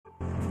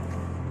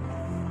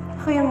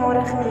Goeiemôre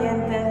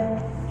gemeente.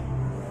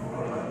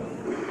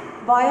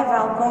 Baie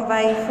welkom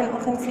by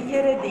vanoggend se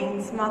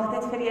erediens. Mag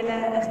dit vir julle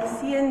 'n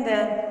geseënde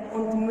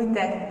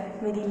ontmoeting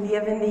met die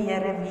lewende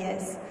Here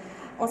wees.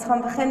 Ons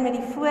gaan begin met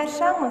die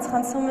voorsang. Ons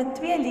gaan sommer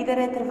 2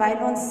 liedere terwyl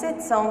ons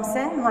sit saam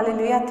sing.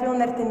 Halleluja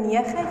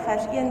 209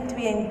 vers 1,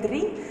 2 en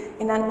 3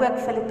 en dan ook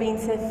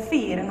Filippense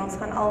 4 en ons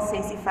gaan al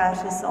 6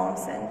 verse saam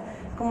sing.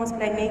 Kom ons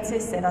bly net so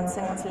sit, dan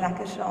sing ons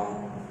lekker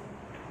saam.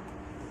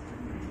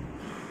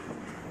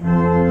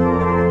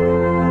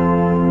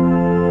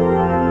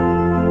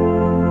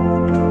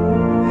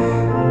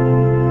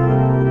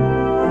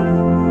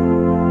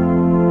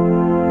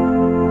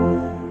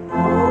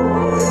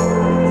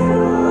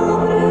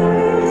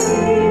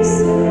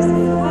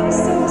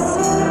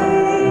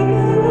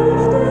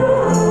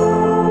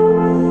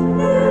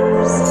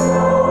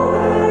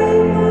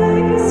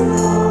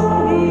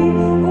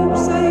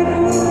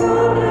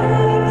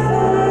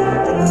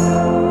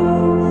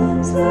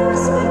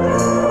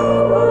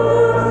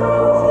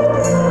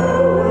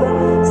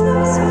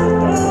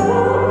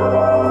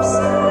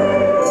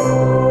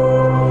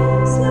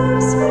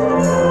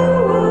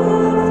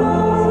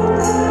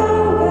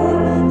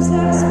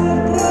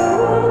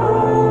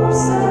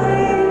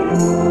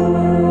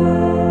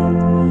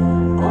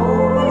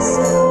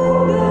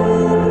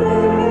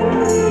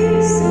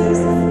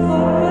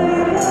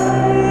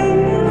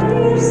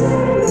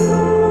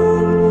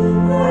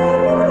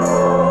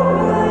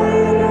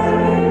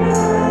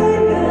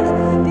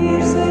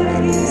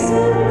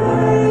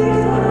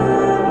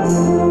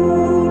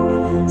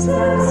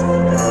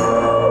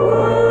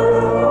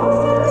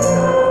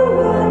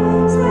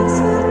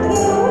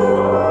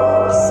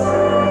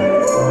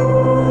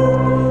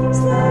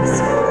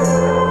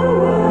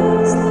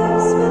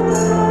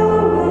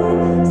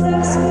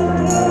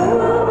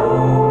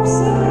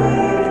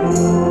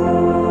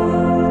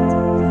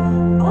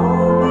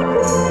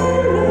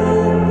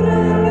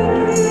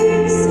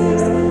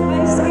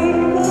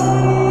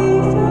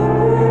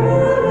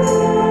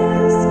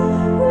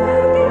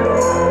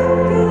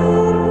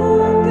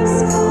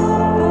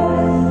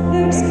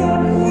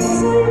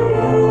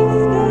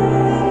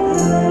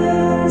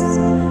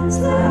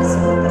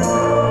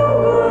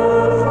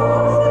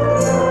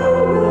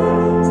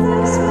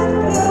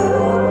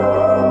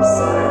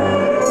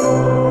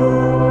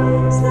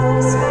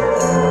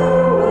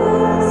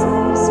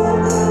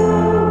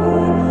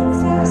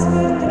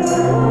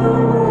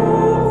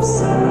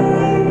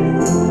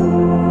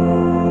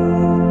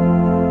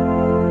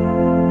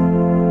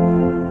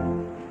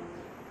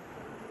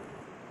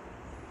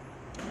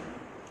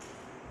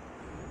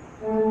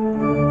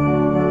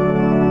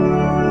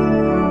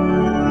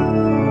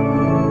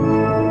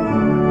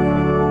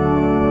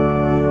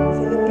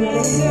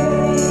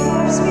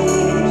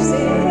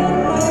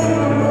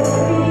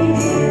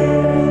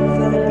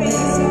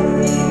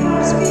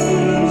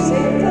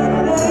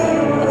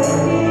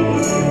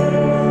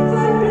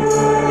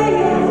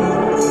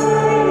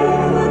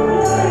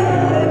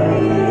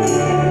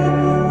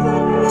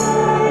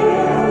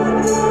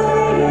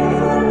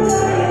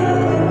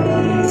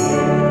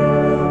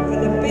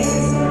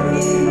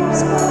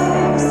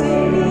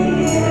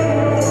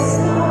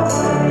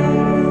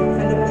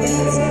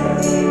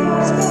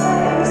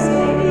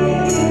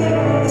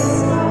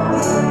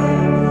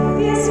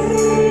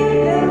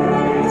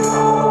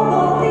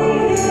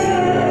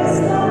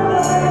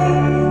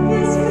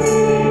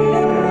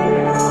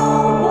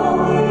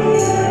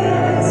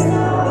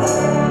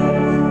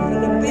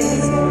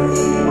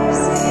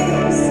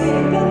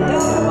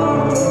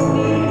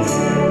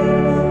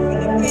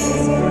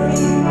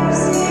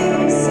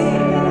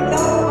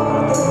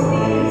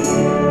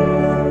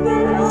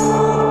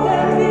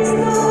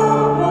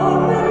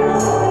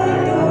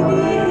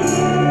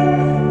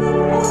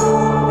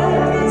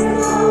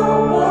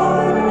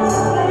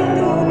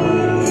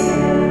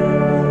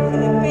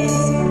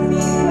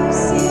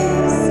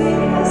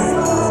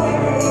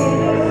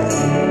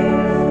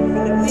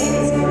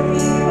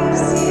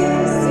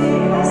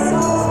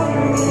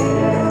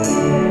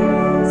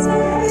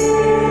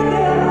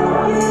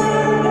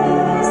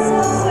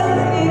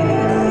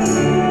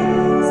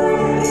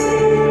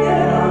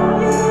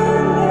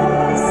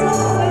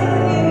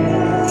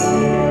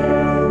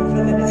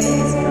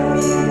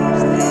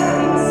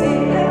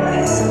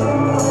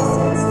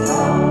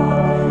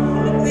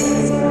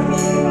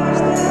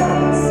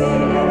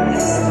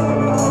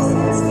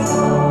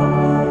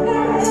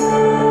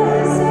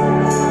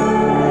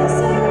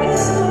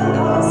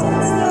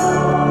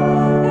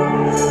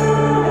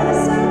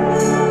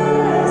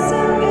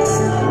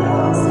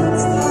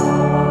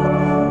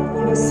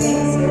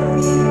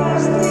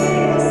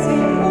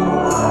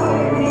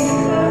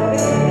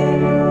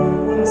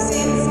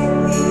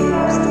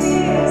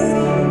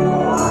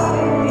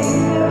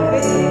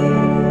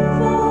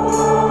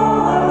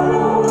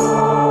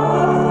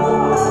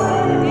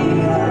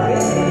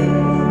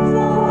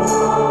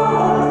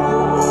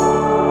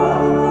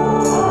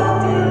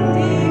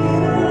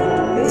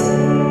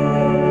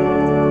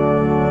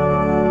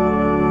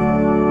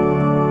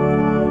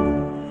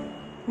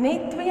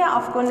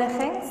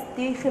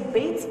 die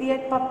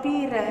gebedsweek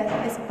papiere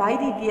is by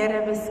die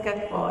deure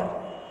beskikbaar.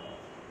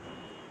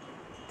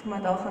 Toe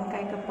maar daar gaan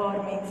kyk 'n paar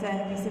mense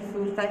wie se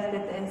voertuig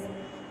dit is.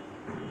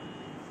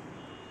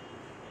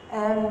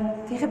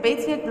 Die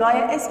gebedsweek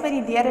blaaie is by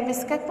die deure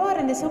beskikbaar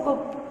en is ook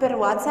per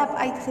WhatsApp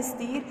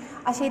uitgestuur.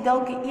 As jy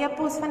dalk 'n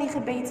e-pos van die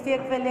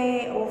gebedsweek wil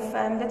hê of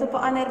dit op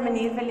 'n ander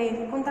manier wil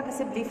hê, kontak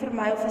asseblief vir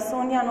my of vir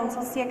Sonja en ons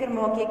sal seker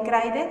maak jy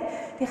kry dit.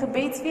 Die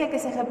gebedsweek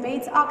is 'n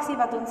gebedsaksie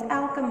wat ons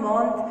elke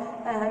maand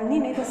nie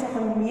net as 'n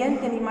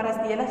gemeente nie, maar as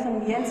die hele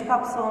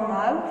gemeenskap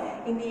saamhou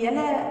en die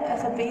hele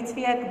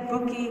gebedsweek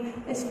boekie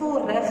is vol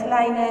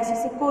riglyne,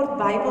 soos 'n kort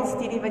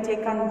Bybelstudie wat jy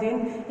kan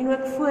doen en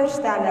ook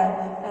voorstelle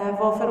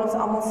waarvoor ons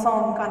almal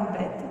saam kan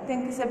bid. Ek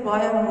dink dit is 'n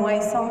baie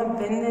mooi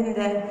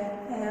samebindende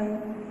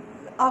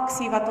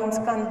aksie wat ons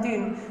kan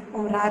doen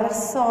om regtig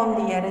saam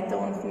die Here te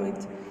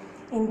ontmoet.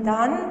 En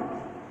dan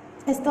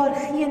is daar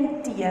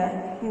geen tee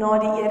na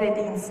die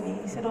erediens nie.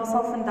 So daar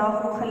sal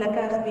vandag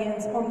ongelukkig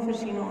weens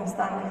onvoorsiene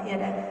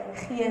omstandighede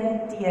geen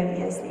tee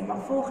wees nie. Maar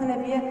volgende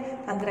week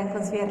dan drink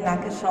ons weer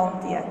lekker saam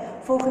tee.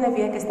 Volgende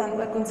week is dan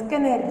ook ons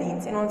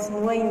kinderdiens en ons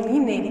nooi nie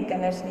net die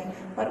kinders nie,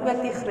 maar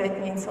ook die groot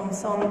mense om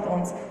saam met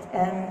ons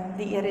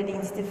die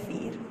erediens te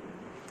vier.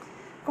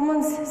 Kom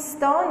ons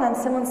staan, dan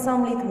sing ons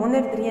saam lied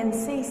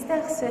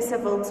 163 soos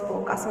 'n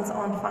wildsbok as ons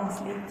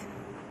aanvangslied.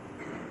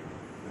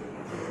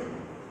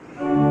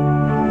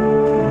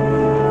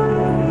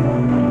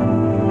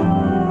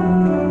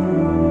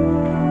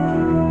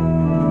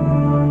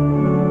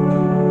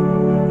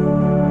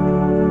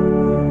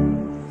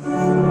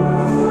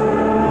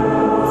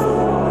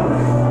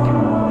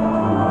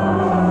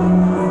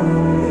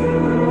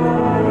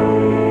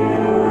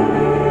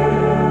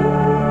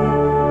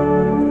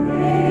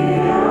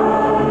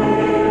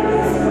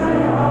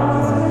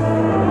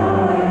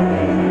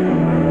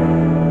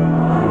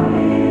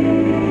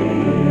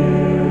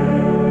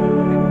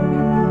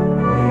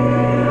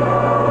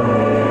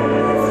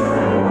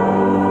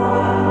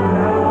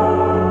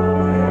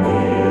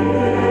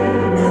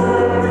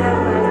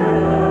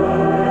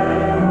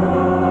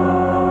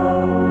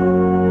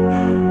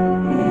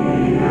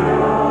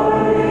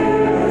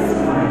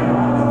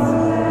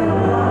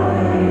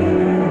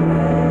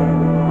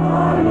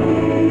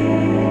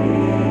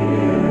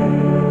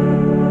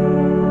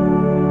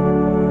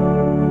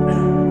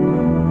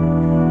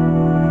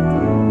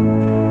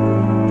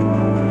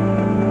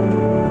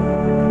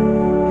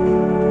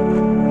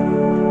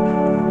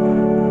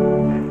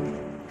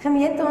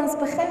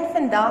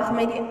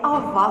 Met die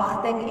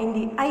afwagting en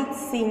die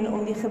uitsien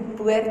om die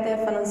geboorte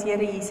van ons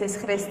Here Jesus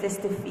Christus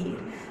te vier.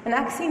 En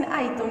ek sien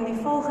uit om die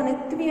volgende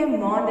 2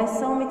 maande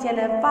saam met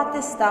julle 'n pad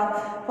te stap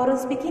waar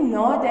ons bietjie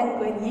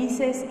nadink oor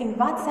Jesus en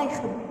wat sy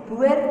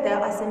geboorte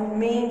as 'n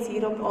mens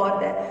hier op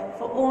aarde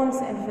vir ons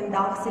in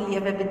vandag se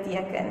lewe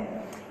beteken.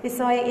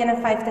 Jesaja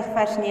 51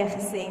 vers 9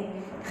 sê: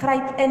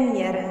 "Gryp in,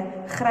 Here,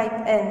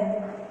 gryp in.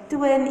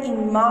 Toon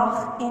u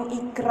mag en u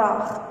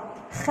krag.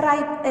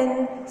 Gryp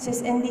in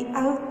soos in die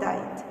ou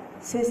tyd,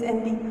 soos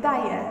in die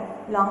tye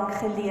lank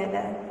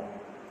gelede."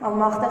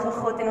 Almagtige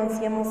God en ons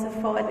hemelse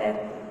Vader,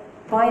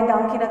 baie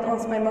dankie dat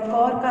ons by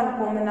mekaar kan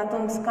kom en dat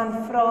ons kan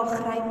vra,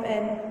 gryp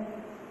in.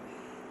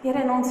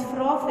 Here, en ons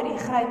vra vir u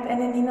gryp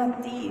in die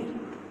natuur,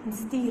 en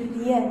stuur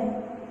reën.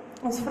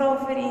 Ons vra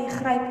vir u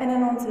gryp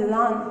in ons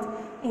land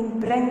en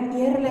bring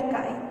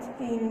eerlikheid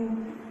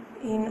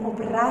en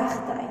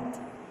opregtheid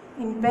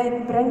en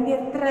bring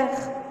weer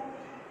terug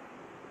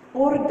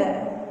orde.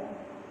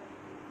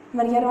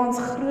 Maar Here, ons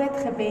groot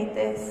gebed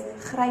is,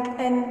 gryp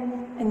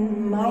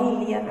in my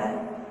lewe.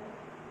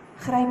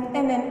 Gryp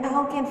in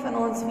elkeen van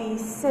ons wie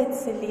sit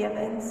se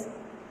lewens.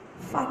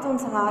 Vat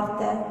ons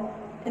harte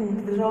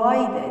en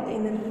draai dit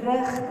en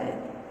rig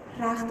dit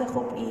regtig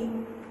op u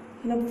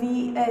en op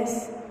wie u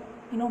is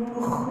en op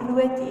hoe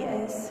groot u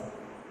is.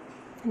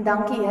 En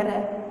dankie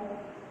Here,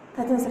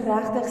 dat ons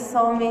regtig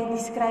saam met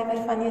die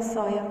skrywer van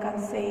Jesaja kan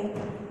sê,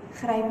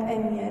 gryp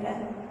in Here,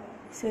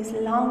 soos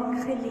lank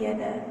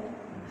gelede,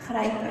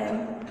 gryp in.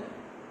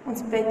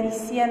 Ons bid die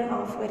seën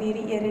af oor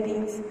hierdie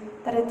erediens,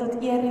 dat dit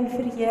tot eer en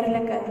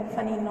verheerliking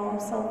van u naam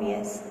sal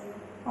wees.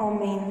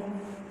 Amen.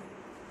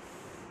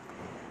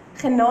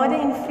 Genade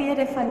en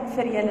vrede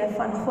vir julle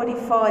van God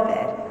die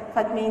Vader,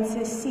 wat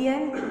mense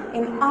seën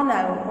en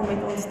aanhou om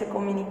met ons te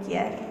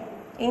kommunikeer.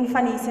 En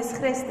van Jesus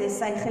Christus,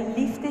 sy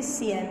geliefde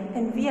seun,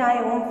 in wie hy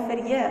hom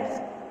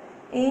verheug.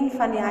 En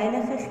van die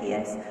Heilige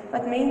Gees,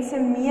 wat mense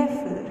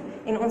meevoer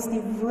en ons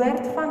die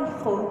woord van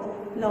God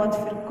laat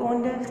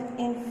verkondig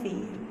en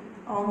vier.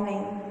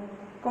 Amen.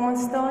 Kom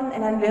ons staan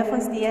en dan loof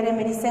ons die Here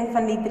met die sing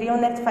van die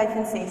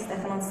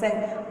 365 en ons sing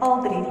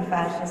al 3 die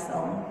verse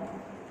saam.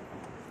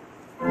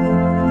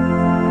 Amen.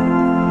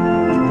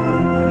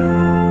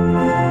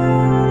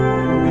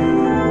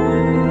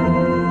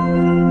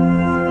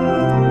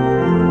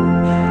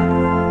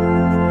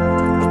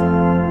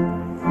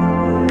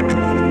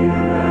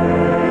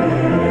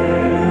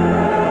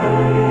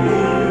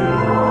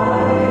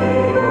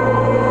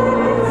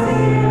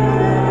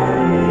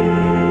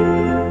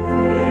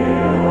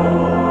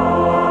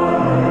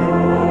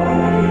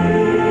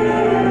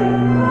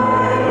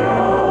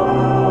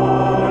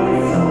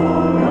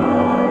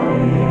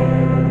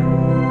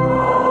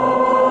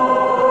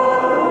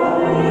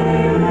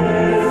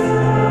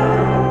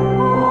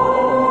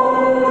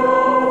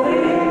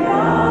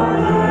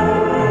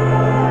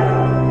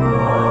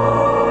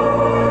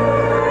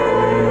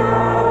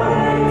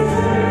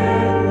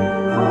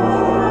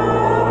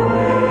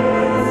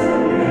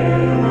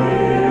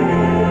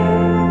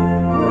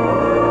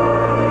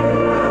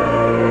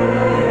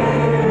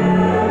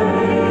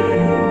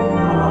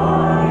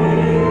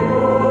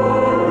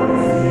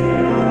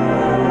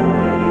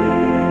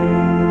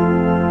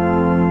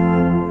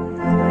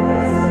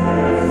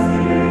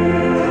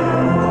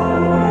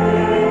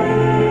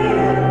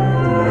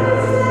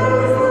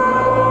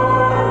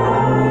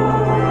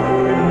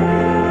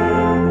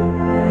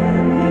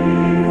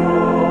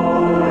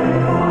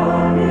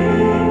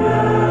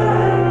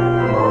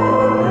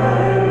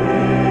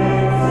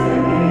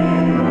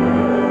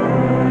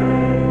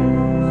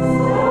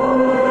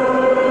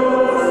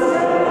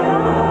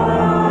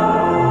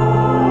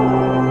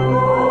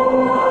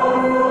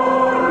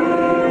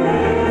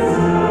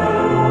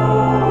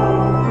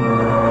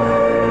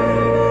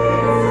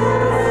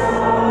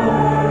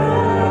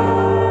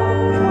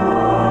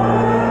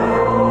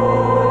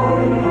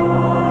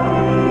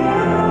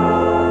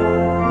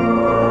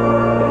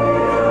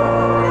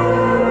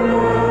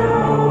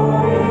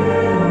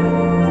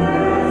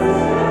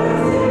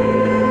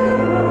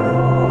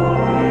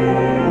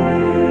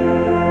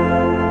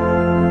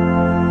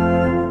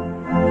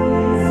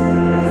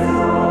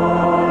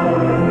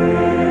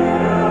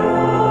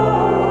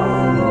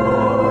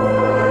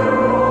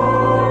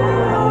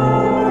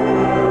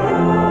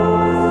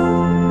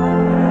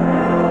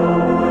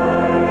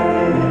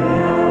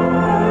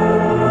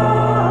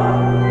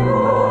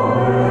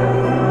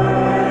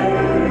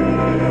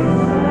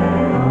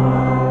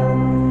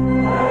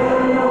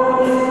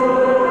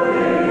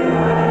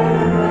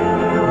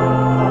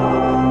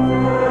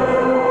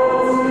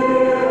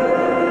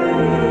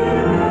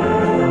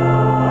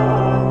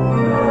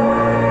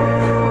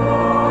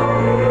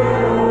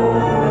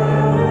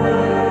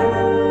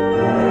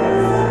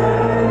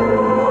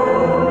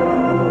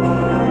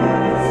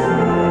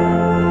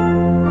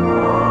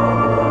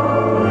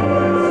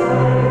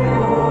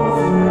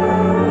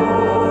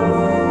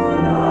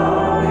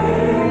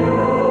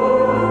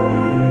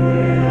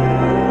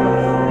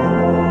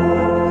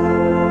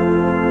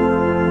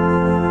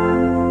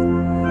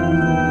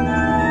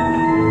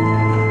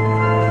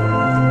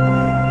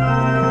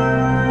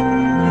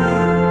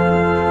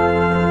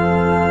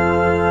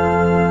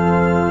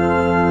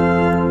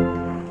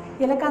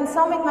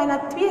 saam met my na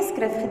 2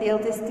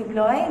 skrifgedeeltes toe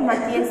blaai,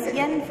 Matteus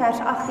 1 vers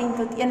 18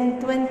 tot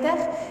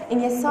 21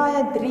 en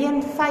Jesaja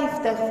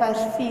 53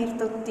 vers 4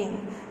 tot 10.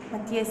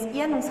 Matteus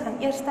 1, ons gaan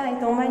eers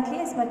uit hom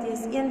uitlees,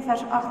 Matteus 1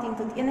 vers 18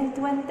 tot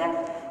 21,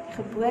 die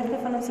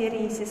geboorte van ons Here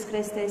Jesus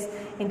Christus,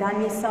 en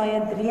dan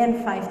Jesaja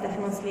 53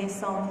 en ons lees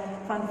saam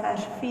van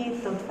vers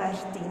 4 tot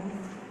vers 10.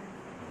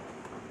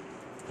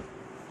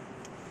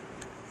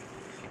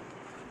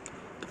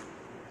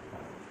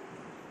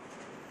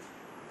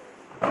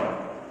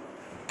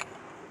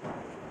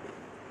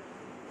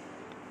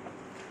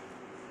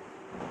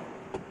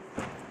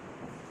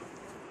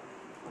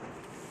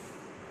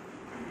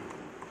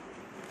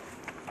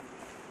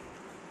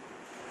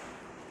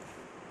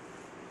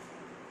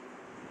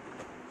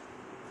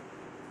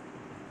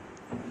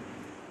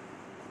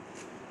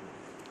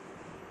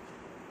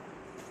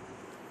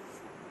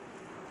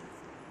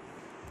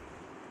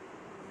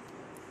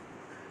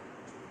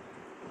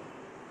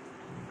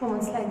 Kom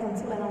ons sluit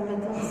ons oor en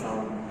bid ons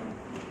saam.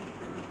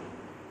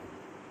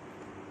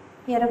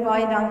 Here,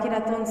 baie dankie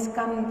dat ons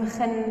kan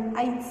begin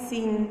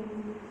uitsien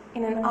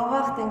en in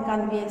afwagting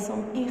kan wees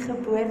om u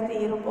geboorte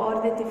hier op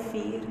aarde te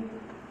vier.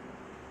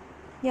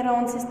 Here,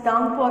 ons is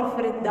dankbaar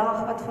vir 'n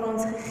dag wat vir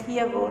ons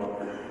gegee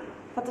word,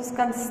 wat ons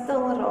kan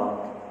stil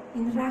raak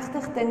en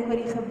regtig dink oor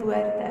die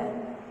geboorte.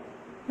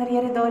 Maar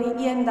Here,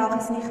 daardie een dag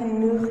is nie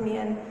genoeg nie,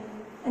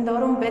 en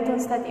daarom bid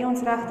ons dat u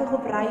ons regtig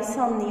op reis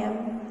sal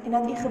neem, en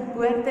dat die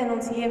geboorte in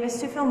ons lewe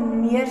soveel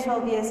meer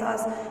sal wees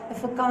as 'n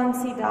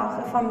vakansiedag,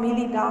 'n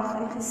familiedag,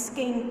 en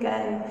geskenke,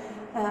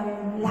 en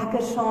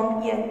lekker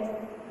saam eet.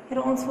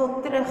 Here, ons wil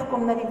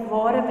terugkom na die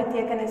ware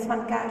betekenis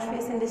van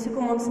Kersfees, en dis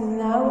hoekom ons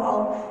nou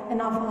al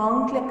in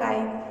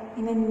afhanklikheid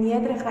en in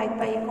nederigheid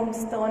by u kom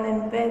staan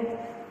en bid,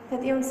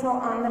 dat u ons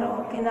sal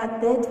aanraak, en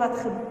dat dit wat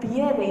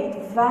gebeur het,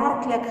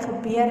 werklik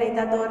gebeur het,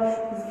 dat daar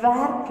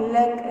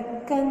werklik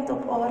 'n kind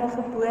op aarde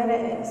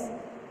gebore is,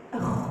 'n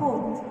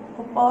God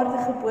op aarde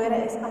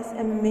gebore is as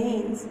 'n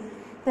mens,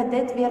 dat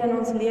dit weer in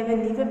ons lewe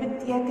nuwe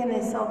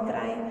betekenis sal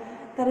kry,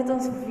 dat dit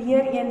ons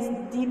weer eens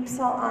diep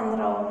sal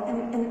aanraak,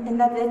 en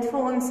dat dit vir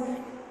ons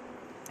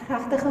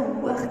regtig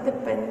 'n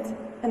hoogtepunt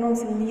in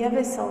ons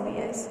lewe sal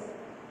wees,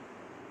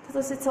 dat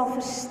ons dit sal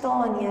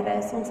verstaan, Here,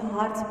 is ons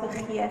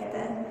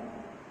hartsbegeerte.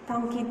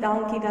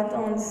 Dankie dat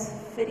ons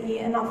vir u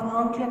in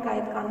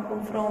afhanklikheid kan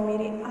kom vra om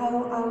hierdie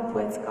ou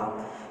boodskap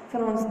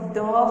vir ons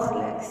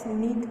daagliks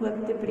nuut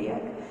oop te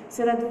breek,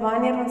 sodat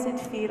wanneer ons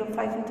dit vier op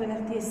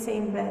 25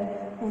 Desember,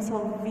 ons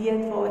sal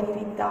weet waar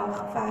hierdie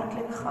dag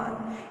werklik gaan,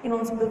 en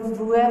ons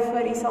bewoog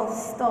voor u sal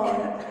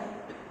staan,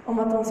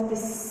 omdat ons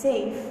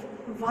besef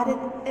wat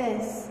dit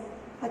is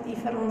wat u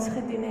vir ons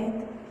gedoen het.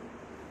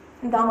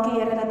 En dankie,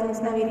 Here, dat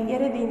ons nou hierdie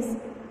erediens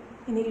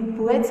en hierdie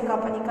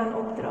boodskap aan u kan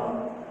opdra.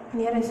 En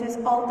Here, soos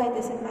altyd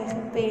is dit my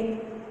gebed,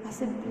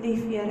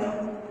 asseblief, Here,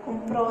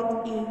 kom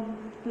praat u,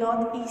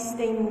 laat u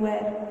stem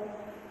hoor.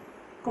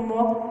 Kom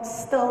maak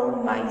stil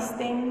my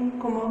stem,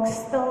 kom maak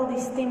stil die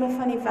stemme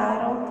van die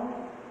wêreld.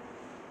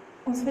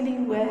 Ons wil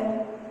u hoor.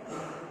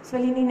 Ons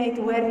wil u nie net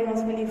hoor nie,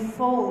 ons wil u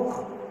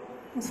volg.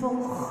 Ons wil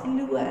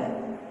glo.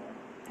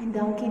 En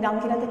dankie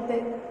dat ek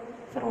dit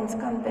vir ons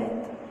kan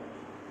bid.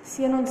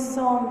 Seën ons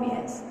saam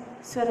wees,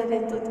 sodat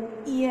dit tot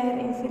eer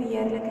en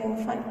verheerliking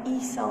van u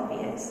sal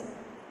wees.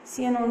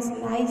 Seën ons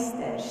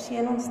luister,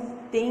 seën ons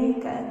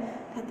denke,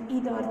 dat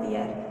u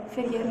daardeur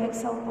verheerlik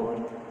sal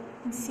word.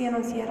 En seën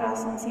ons, Here,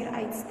 as ons hier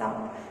uitstap,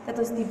 dat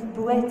ons die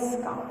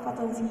boodskap wat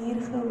ons hier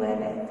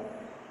gehoor het,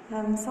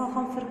 sal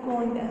gaan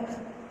verkondig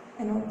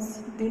in ons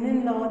doen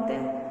en late,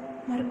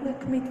 maar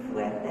ook met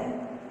woorde.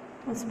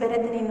 Ons bid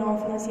dit in die naam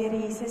van ons Here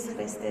Jesus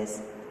Christus.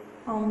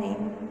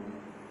 Amen.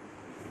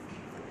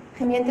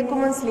 Gemeente,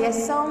 kom ons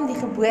lees saam die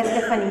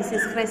geboorte van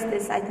Jesus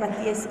Christus uit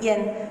Matteus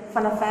 1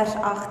 vanaf vers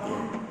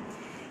 18.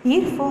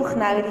 Hier volg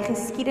nou die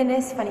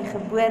geskiedenis van die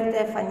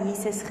geboorte van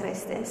Jesus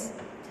Christus.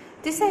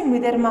 Toe sy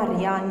moeder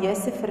Maria en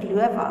Josef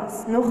verloof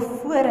was, nog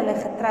voor hulle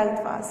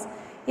getroud was,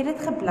 het dit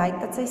gebleik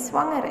dat sy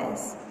swanger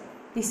is.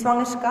 Die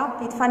swangerskap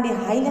het van die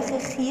Heilige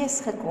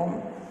Gees gekom.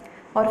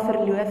 Haar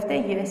verloofde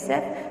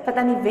Josef, wat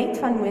aan die wet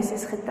van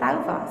Moses getrou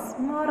was,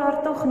 maar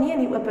haar tog nie in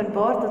die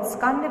openbaar tot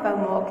skande wou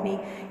maak nie,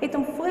 het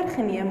hom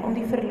voorgeneem om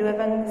die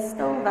verloving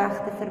stilweg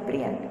te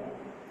verbreek.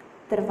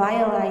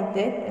 Terwyl hy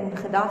dit in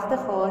gedagte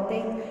gehad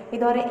het, het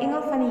daar 'n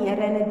engel van die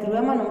Here in 'n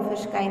droom aan hom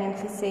verskyn en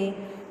gesê: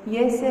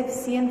 Josef,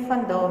 seun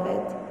van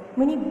Dawid,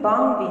 moenie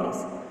bang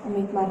wees om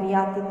met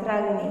Maria te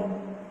trou nie,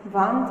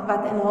 want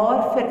wat in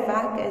haar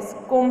verwek is,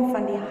 kom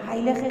van die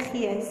Heilige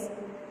Gees.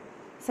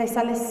 Sy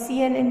sal 'n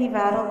seun in die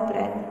wêreld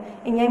bring,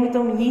 en jy moet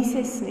hom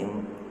Jesus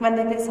noem, want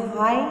dit is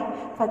hy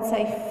wat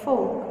sy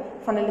volk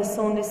van hulle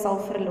sonde sal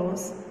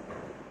verlos.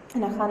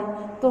 En ek gaan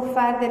tog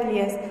verder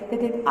lees,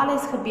 dit het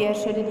alles gebeur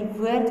sodat die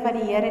woord wat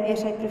die Here deur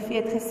sy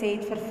profeet gesê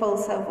het vervul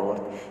sou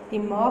word. Die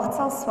maagd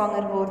sal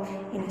swanger word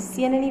en 'n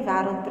seun in die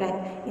wêreld bring,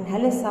 en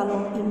hulle sal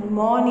hom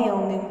Immanuel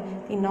noem,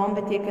 die naam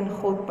beteken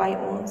God by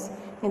ons.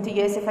 En toe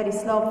Josef uit die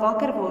slaap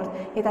wakker word,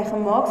 het hy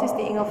gemaak soos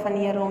die engel van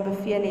die Here hom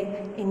beveel het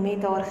en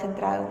met haar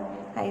getrou.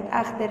 Hy het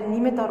egter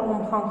nie met haar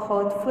omgang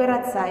gehad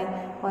voordat sy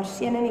haar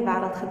seun in die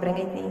wêreld gebring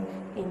het nie,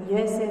 en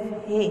Josef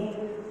het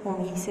hom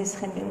Jesus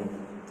genoem.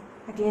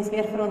 Ek lees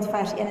weer vir ons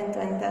vers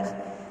 21.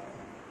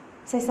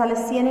 Sy sal 'n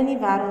seun in die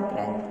wêreld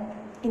bring,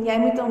 en jy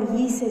moet hom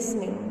Jesus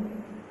noem,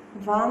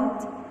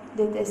 want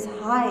dit is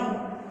hy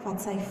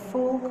wat sy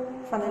volk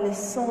van hulle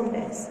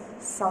sondes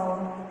sal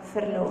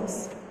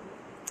verlos.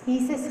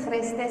 Jesus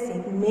Christus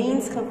het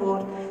mens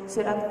geword,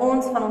 sodat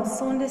ons van ons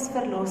sondes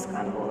verlos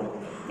kan word,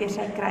 deur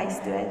sy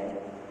kruisdood.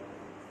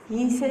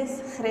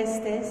 Jesus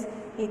Christus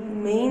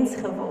het mens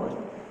geword,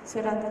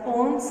 sodat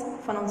ons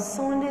van ons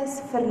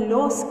sondes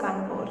verlos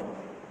kan word,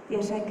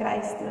 deur sy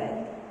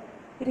kruisdood.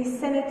 Hierdie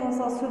sin het ons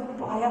al so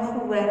baie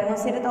gehoor, en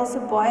ons het dit al so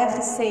baie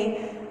gesê,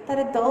 dat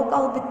dit dalk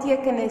al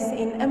betekenis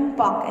en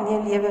impak in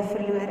jou lewe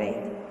verloor het.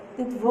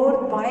 Dit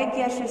word baie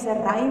keer soos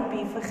 'n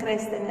rympie vir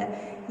Christene.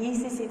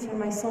 Jesus het vir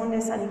my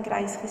sondes aan die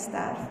kruis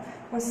gesterf.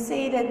 Ons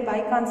sê dit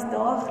bykans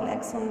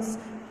daagliks, ons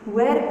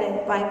hoor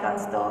dit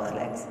bykans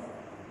daagliks.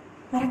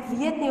 Maar ek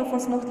weet nie of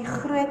ons nog die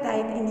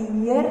grootheid en die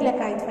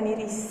heerlikheid van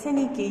hierdie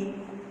sinnetjie,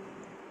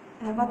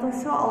 wat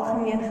ons so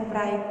algemeen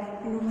gebruik,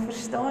 nog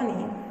verstaan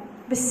nie.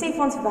 Besef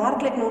ons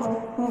werklik nog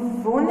hoe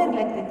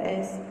wonderlik dit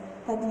is,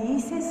 dat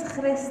Jesus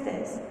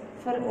Christus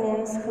vir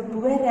ons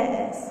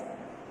gebore is.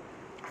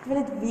 Ek wil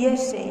dit weer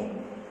sê,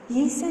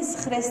 Jesus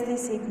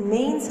Christus het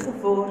mens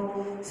geword,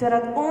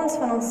 sodat ons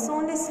van ons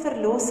sondes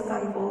verlos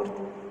kan word,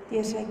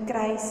 deur sy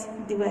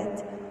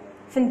kruisdood.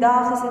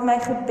 Vandag is dit my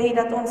gebed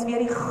dat ons weer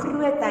die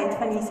grootheid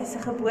van Jesus se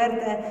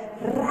geboorte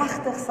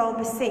regtig sal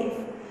besef.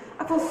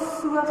 Ek wil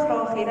so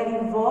graag hê dat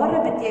die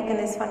ware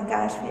betekenis van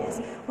Kersfees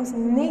ons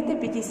net 'n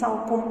bietjie sal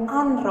kom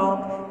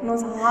aanraak in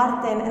ons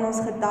harte en in ons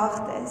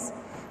gedagtes.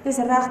 Dis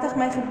regtig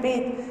my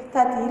gebed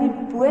dat hierdie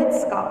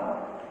boodskap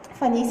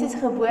van Jesus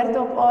geboorte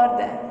op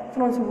aarde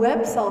vir ons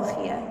hoop sal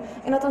gee,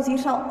 en dat ons hier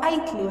sal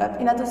uitloop,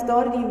 en dat ons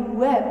daardie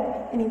hoop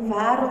in die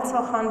wêreld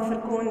sal gaan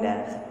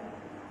verkondig.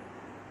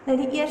 Nou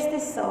die eerste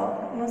saak,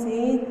 en ons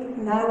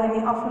het nou in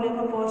die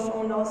afgelope paar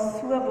Sondae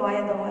so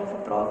baie daaroor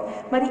gepraat,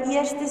 maar die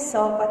eerste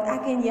saak wat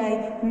ek en jy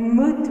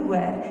moet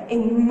hoor,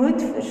 en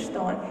moet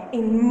verstaan,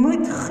 en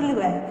moet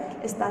glo,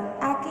 is dat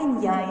ek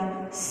en jy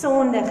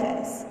sondig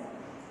is.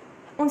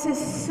 Ons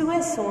is so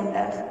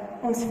sondig,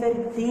 ons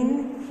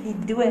verdien die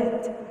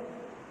dood.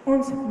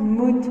 Ons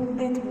moet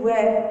dit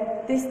hoor.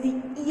 Dis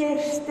die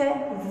eerste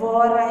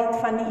waarheid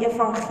van die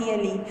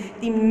evangelie.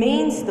 Die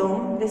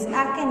mensdom, dis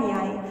ek en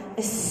jy,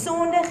 is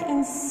sondig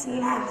en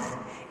sleg.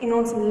 En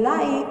ons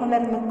ly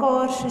onder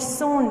mekaar se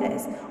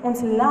sondes.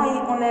 Ons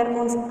ly onder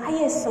ons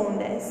eie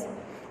sondes.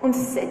 Ons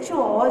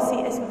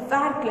situasie is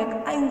werklik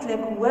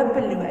eintlik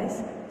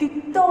hopeloos.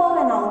 Totaal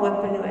en al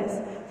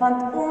hopeloos.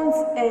 Want ons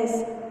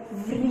is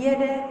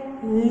wrede,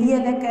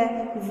 lelike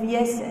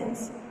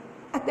wesens.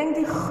 Ek dink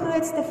die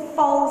grootste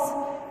valse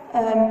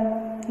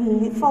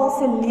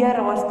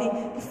leraars, die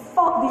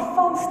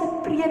valste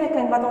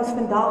prediking wat ons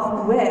vandag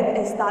hoor,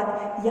 is dat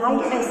jy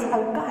is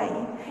okay,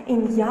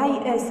 en jy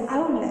is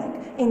oulik,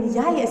 en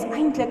jy is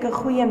eintlik 'n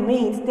goeie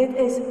mens. Dit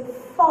is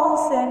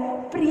valse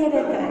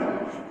prediking.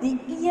 Die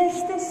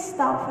eerste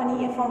stap van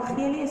die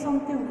evangelie is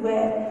om te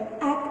hoor,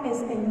 ek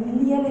is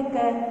 'n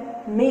lelike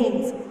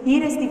mens.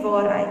 Hier is die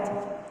waarheid.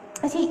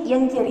 As jy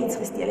een keer iets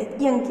gesteel het,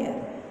 een keer,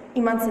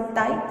 iemand se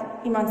tyd,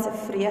 iemand se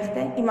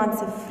vreugde, iemand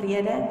se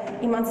vrede,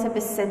 iemand se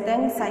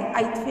besitting, sy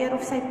uitveer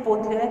of sy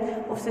potlood,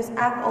 of soos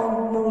ek al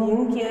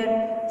miljoen keer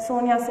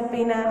Sonja se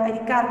penne uit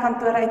die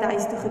kerkkantoor uit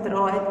huis toe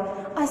gedra het,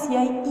 as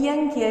jy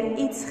een keer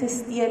iets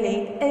gesteel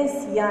het, is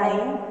jy,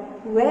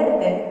 hoor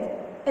dit,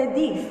 'n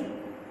dief.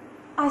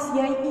 As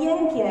jy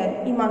een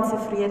keer iemand se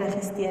vrede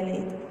gesteel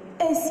het,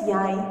 is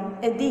jy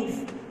 'n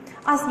dief.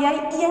 As jy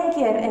een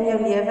keer in jou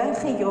lewe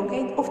gejok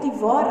het, of die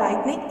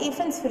waarheid net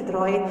effens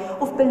verdraai het,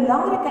 of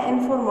belangrike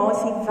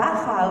inligting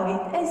weggehou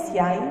het, is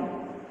jy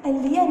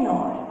 'n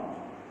leienaar.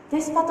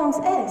 Dis wat ons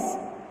is.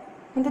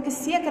 Want ek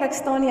is seker ek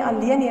staan nie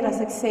alleen hier as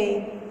ek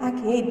sê, ek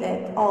het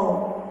dit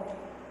al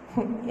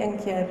een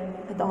keer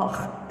 'n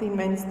dag ten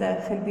minste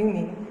gedoen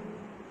nie.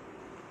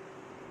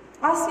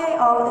 As jy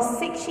al 'n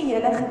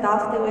seksuele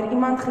gedagte oor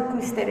iemand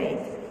gekoester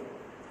het,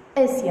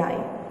 is jy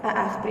 'n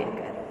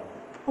egbreker.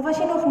 Of as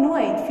jy nog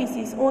nooit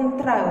fisies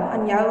ontrou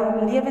aan jou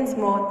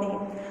lewensmaat nie,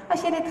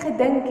 as jy dit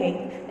gedink het,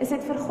 is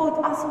dit vir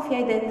God asof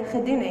jy dit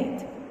gedoen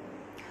het.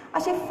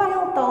 As jy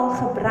vuil taal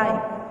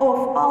gebruik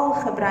of al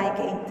gebruik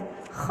het,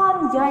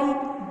 gaan jy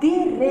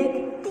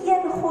direk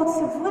teen God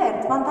se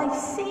woord, want hy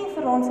sê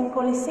vir ons in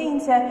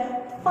Kolossense,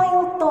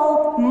 vuil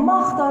taal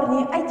mag daar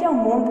nie uit jou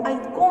mond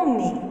uitkom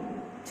nie.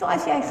 So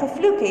as jy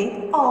gevloek het,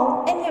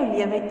 al in jou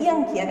lewe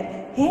een keer,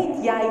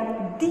 het jy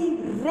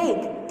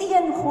direk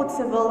teen God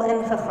se wil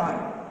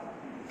ingegaan.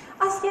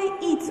 As jy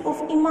iets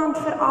of iemand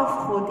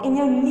verafgod en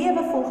jou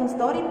lewe volgens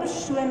daardie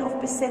persoon of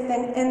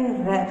besitting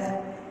inrig,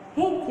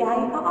 het jy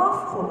 'n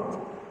afgod.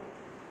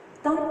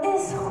 Dan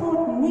is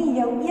God nie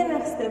jou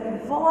enigste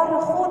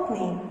ware God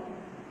nie.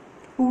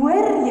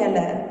 Hoor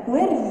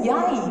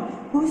jy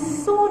hoe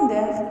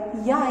sondig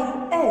jy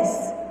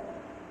is?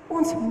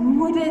 Ons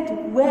moet dit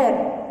hoor.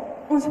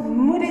 Ons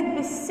moet dit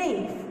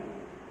besef.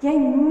 Jy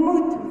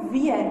moet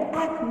weet,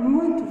 ek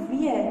moet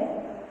weet.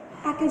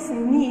 Ek is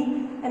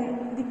nie, en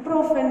die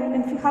prof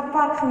in Fugard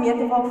Park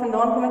gemeente waar ek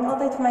vandaan kom, het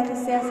altyd vir my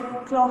gesê, as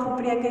ek klaar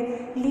gepreek het,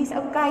 Lies,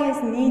 okay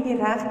is nie die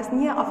reg, is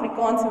nie 'n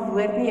Afrikaanse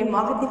woord nie, jy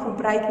mag dit nie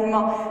gebruik nie,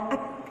 maar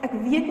ek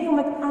weet nie om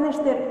dit anders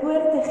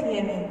oor te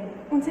gee nie.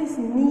 Ons is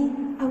nie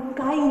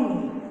okay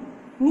nie.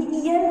 Nie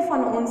een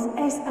van ons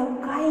is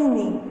okay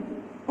nie.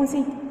 Ons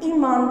het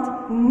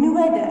iemand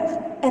nodig,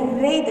 'n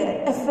redder,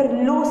 'n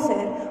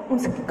verlosser.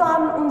 Ons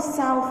kan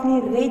onsself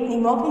nie red nie,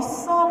 maak nie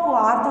saak hoe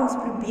hard ons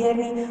probeer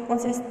nie.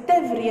 Ons is te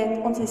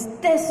wreed, ons is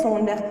te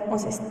sondig,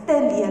 ons is te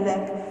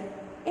lelik.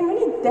 En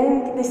moenie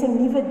dink dis 'n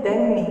nuwe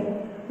ding nie.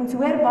 Ons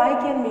hoor baie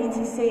keer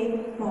mense sê,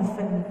 maar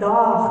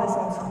vandag is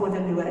ons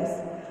goddeloos.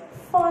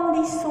 Van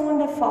die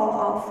sondeval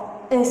af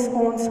is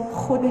ons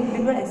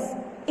goddeloos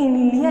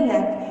en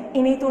lelik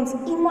en het ons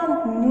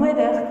iemand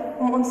nodig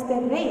om ons te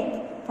red.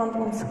 Want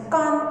ons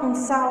kan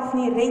onsself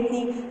nie red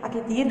nie. Ek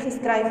het hier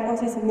geskryf,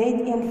 ons is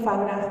net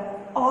eenvoudig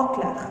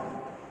aaklig.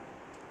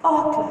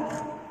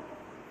 Aaklig.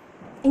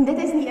 En dit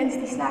is nie eens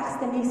die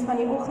slegste nuus van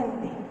die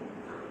oggend nie.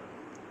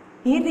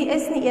 Hierdie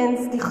is nie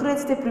eens die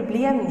grootste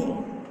probleem nie.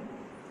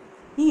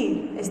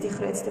 Hier is die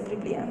grootste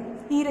probleem.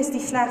 Hier is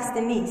die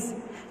slegste nuus.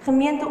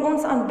 Gemeente,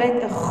 ons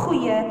aanbid 'n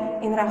goeie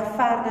en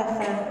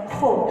regverdige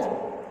God.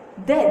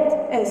 Dit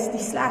is die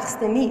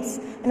slegste nuus.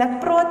 En ek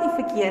praat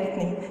nie verkeerd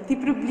nie. Die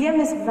probleem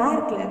is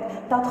werklik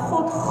dat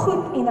God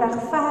goed en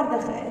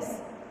regverdig is.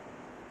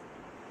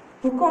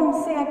 Hoekom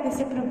sê ek dis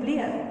 'n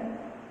probleem?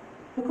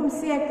 Hoekom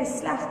sê ek dis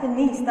slegte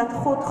nuus dat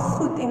God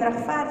goed en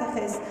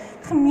regverdig is?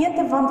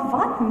 Gemeente, want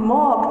wat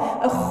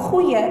maak 'n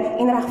goeie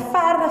en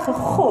regverdige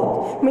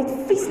God met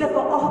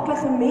vieslike,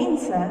 aaklige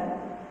mense?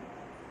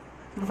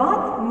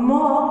 Wat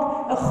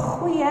maak 'n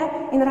goeie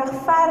en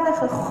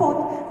regverdige God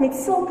met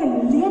sulke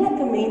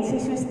lelike mense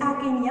soos ek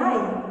en jy?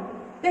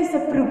 Dis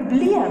 'n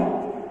probleem.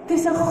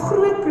 Dis 'n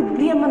groot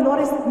probleem, want daar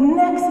is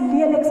niks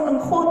leliks aan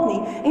God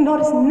nie en daar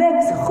is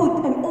niks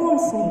goed in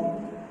ons nie.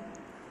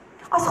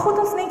 As God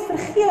ons net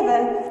vergewe,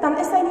 dan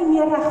is hy nie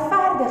meer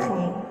regverdig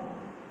nie.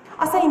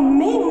 As hy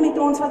meng met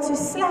ons wat so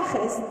sleg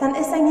is, dan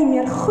is hy nie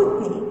meer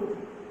goed nie.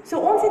 So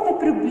ons het 'n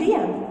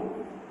probleem.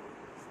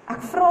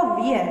 Ek vra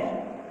weer,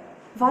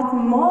 wat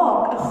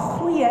maak 'n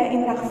goeie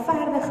en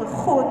regverdige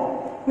God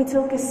met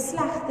sulke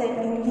slegte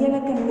en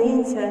lelike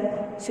mense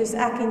soos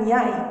ek en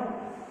jy?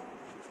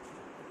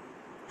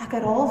 Ek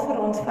herhaal vir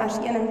ons vers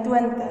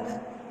 21.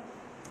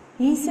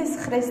 Jesus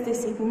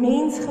Christus het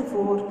mens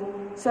geword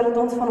sodat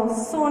ons van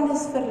ons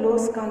sondes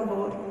verlos kan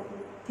word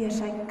deur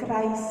sy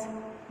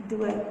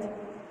kruisdood.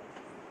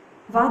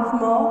 Wat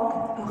maak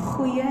 'n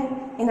goeie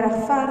en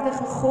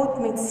regverdige God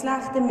met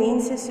slegte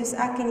mense soos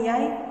ek en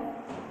jy?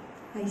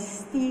 Hy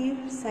stuur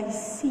sy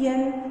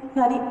seun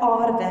na die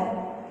aarde.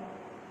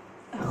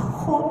 'n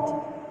God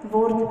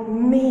word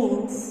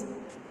mens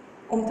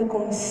om te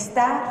kom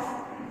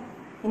sterf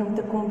en om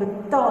te kom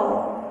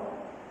betaal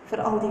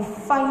vir al die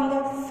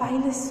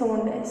vuile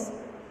sondes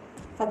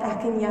wat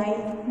ek en jy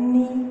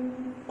nie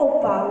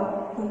ophou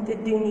om te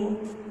doen nie,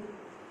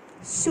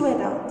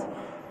 sodat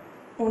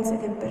ons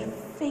in 'n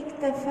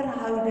perfekte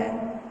verhouding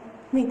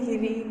met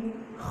hierdie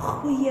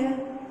goeie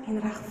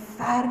en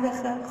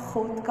regverdige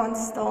God kan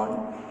staan.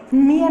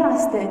 Meer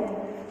as dit,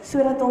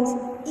 sodat ons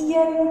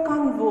een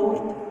kan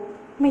word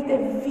met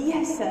 'n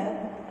wese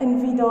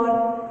in wie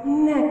daar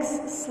niks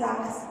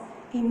slegs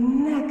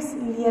en niks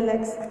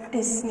leliks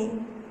is nie.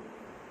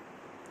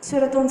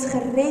 Sodat ons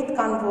gered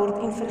kan word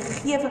en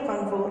vergewe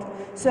kan word,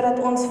 sodat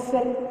ons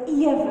vir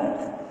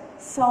ewig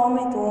saam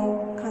met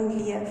hom kan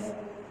leef.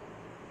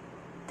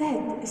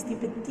 Dit is die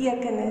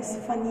betekenis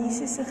van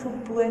Jesus se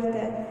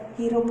geboorte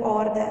hier op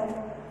aarde.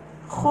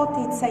 God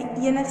het sy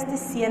enigste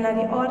seun na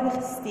die aarde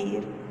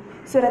gestuur,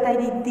 sodat hy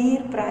die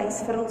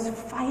dierprys vir ons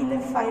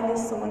vuile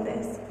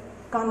sondes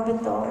kan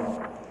betaal.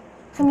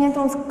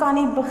 Gemeente, ons kan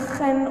nie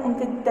begin om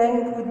te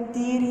dink hoe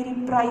duur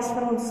hierdie prys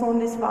vir ons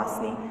sondes was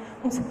nie.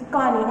 Ons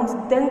kan nie, ons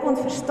dink ons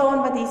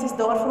verstaan wat Jesus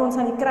daar vir ons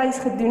aan die kruis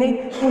gedoen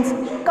het. Ons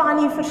kan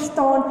nie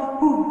verstaan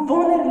hoe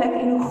wonderlik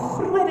en hoe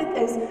groot dit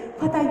is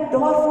wat hy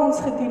daar vir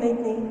ons gedoen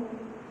het nie.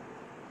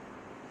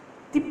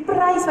 Die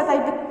prys wat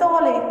hy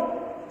betaal het,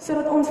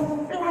 sodat ons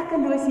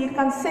vlekkeloos hier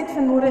kan sit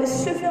vanmôre,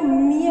 is soveel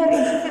meer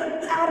en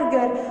soveel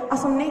erger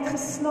as om net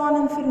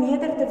geslaan en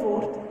verneder te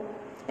word.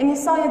 En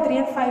Jesaja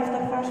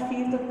 53 vers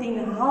 4 tot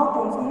 10 help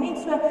ons om net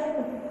so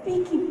 'n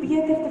bietjie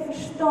beter te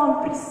verstaan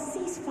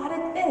presies wat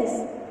dit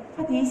is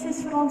wat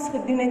Jesus vir ons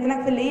gedoen het. En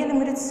ek wil hê julle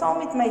moet dit saam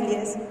met my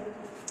lees.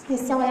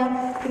 Jesaja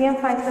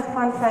 53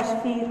 van vers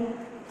 4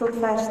 tot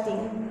vers 10.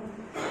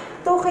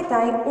 Tog het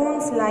hy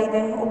ons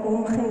lyding op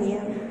hom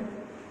geneem.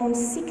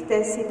 Ons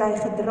siektes het hy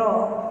gedra.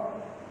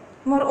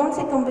 Maar ons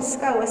het hom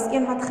beskou as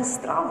een wat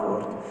gestraf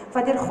word,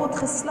 wat deur God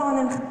geslaan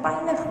en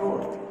gepynig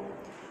word.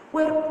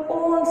 Oor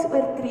ons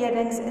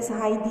oortredings is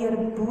hy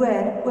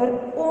deurboor, oor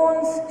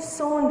ons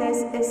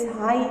sondes is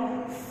hy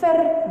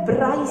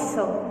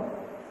verbrysel.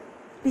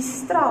 Die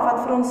straf wat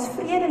vir ons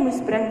vrede moes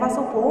bring, was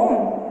op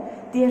hom.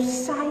 Deur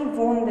sy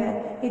wonde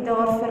het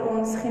daar vir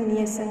ons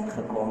genesing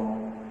gekom.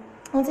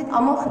 Ons het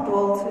almal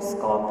gedwaal soos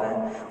skape.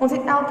 Ons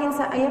het elkeen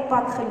sy eie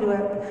pad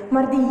geloop,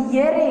 maar die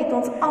Here het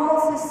ons almal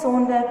se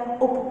sonde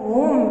op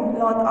hom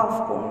laat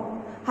afkom.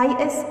 Hy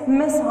is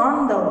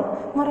mishandel,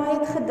 maar hy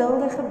het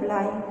geduldig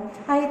gebly.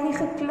 Hy het nie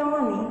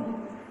gekla nie.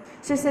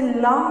 Soos 'n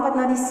lam wat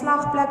na die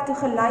slagplek toe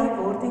gelei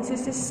word en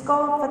soos 'n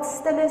skaap wat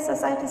stil is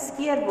as hy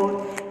geskeer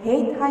word,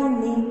 het hy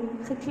nie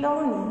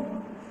gekla nie.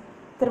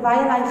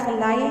 Terwyl hy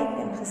gelei het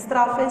en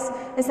gestraf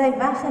is hy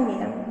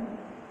weggeneem.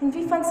 En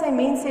wie van sy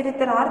mense het dit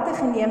ter harte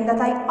geneem dat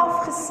hy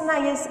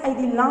afgesny is uit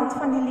die land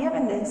van die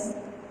lewendes?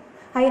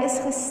 Hy is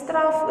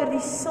gestraf oor die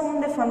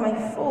sonde van my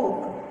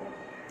volk.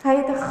 Hy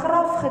het 'n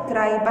graf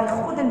gekry by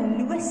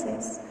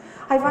goddeloses.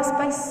 Hy was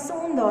by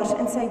sondaars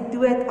in sy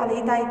dood, al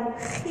het hy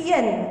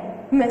geen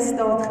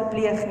misdaad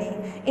gepleeg nie,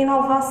 en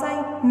al was hy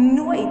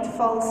nooit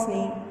vals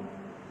nie.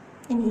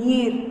 En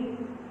hier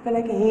wil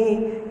ek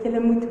hê, julle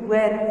moet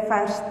hoor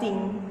vers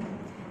 10.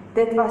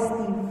 Dit was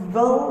die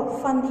wil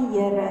van die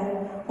Here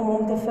om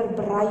hom te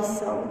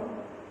verbrysel,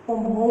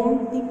 om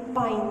hom die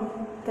pyn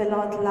te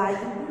laat ly.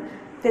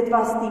 Dit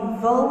was die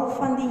wil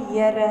van die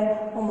Here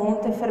om hom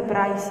te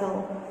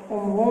verbrysel, om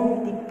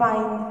hom die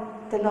pyn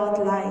te laat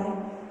ly.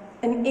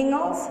 In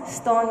Engels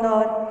staan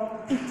daar,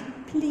 it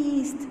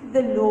pleased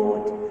the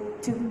Lord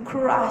to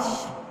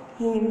crush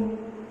him.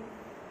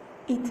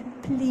 It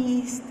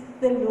pleased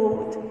the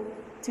Lord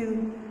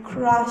to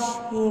crush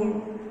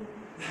him.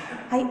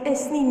 Hy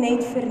is nie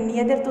net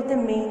verneder tot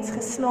 'n mens,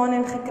 geslaan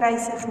en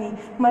gekruisig nie,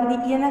 maar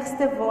die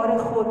enigste ware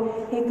God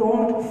het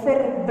hom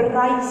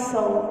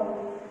verbrysel,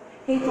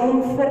 het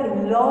hom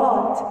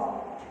verlaat,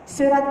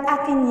 sodat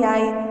ek en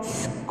jy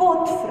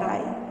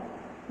skotvry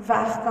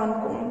weg kan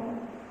kom,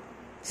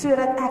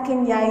 sodat ek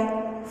en jy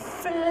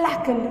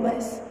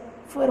vlekkeloos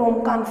voor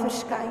hom kan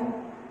verskyn,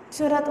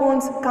 sodat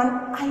ons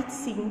kan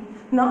uitsien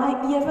na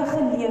 'n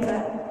ewige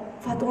lewe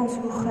wat ons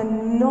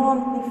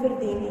hoegenaamd nie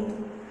verdien nie,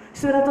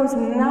 sodat ons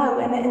nou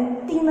in 'n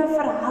intieme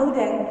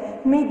verhouding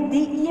met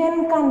die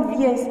een kan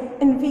wees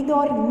in wie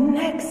daar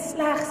niks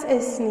slegs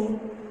is nie.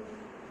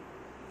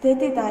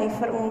 Dit het hy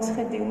vir ons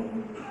gedoen,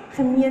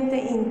 gemeente,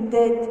 en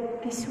dit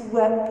is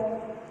hoop.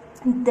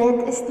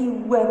 Dit is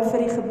die hoop vir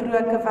die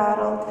gebroke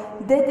wêreld.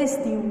 Dit is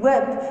die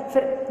hoop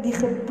vir die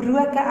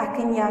gebroke ek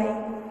en jy.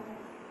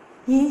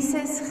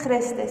 Jesus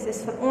Christus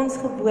is vir ons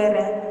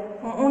gebore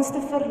om ons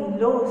te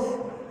verlos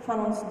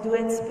van ons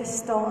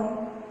doodsbestaan.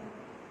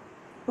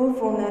 Hoe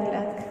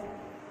wonderlik,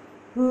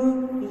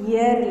 hoe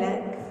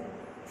heerlik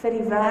vir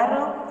die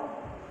wêreld,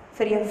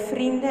 vir jou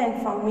vriende en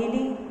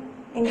familie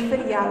en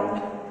vir jou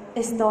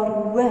is daar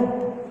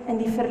hoop in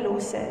die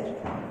verlosser.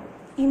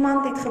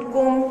 Iemand het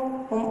gekom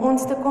om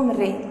ons te kom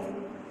red,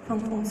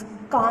 want ons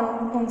kan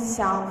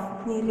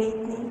onsself nie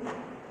red nie.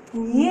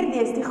 En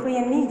hierdie is die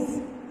goeie nuus.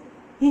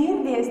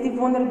 Hierdie is die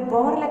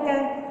wonderbaarlike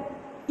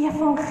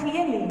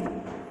evangelie.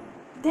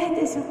 Dit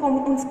is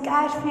hoekom ons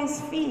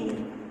Kersfees vier.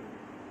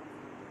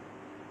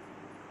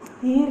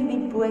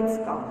 Hierdie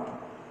boodskap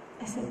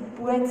is 'n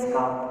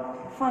boodskap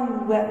van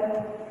hoop.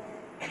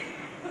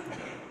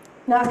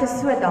 Nou, ek is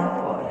so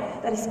dankbaar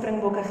dat die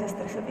Springbokke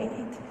gister gewen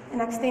het.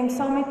 En ek stem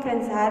saam met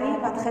Prins Harry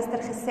wat gister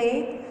gesê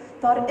het,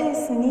 daar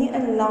is nie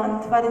 'n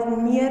land wat dit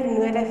meer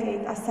nodig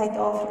het as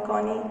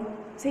Suid-Afrika nie.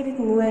 Sy het dit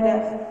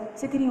nodig.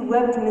 Sy het hierdie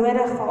hoop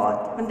nodig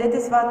gehad, want dit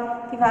is wat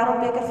die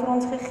Wêreldbeker vir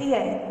ons gegee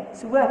het.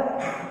 Dis hoop.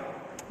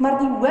 Maar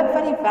die hoop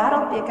wat die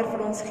Wêreldbeker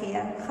vir ons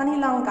gee, gaan nie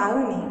lank hou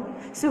nie.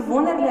 So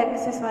wonderlik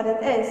soos wat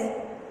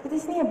dit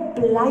is nie 'n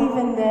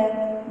blywende,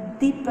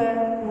 diepe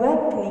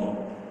hoop nie.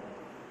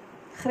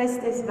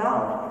 Christus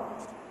wel.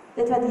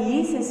 Dit wat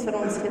Jesus vir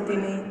ons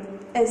gedoen het,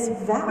 is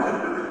wel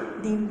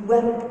die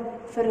hoop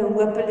vir 'n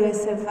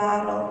hopelose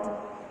wêreld.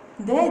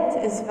 Dit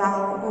is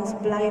wel ons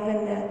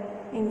blywende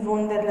en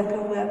wonderlike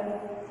hoop.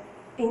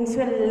 En so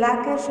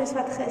lekker soos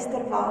wat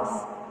gister was,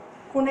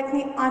 kon ek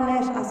nie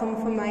anders as om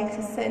vir my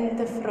gesin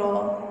te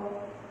vra,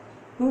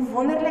 hoe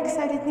wonderlik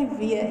sou dit nie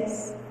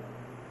wees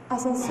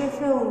as ons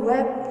soveel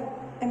hoop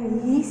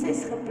in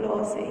Jesus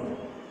geplaas het,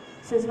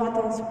 soos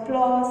wat ons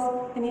plaas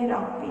in die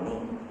rugby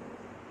nie.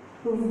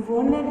 Hoe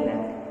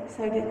wonderlik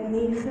sou dit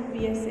nie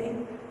gewees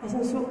het as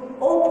ons so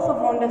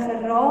opgewonde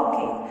geraak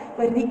het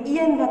oor die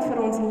een wat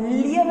vir ons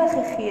lewe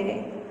gegee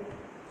het,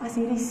 as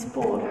hierdie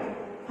sport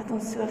wat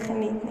ons so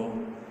geniet nie.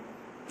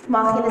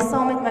 Mag julle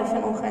saam met my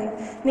vanoggend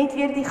net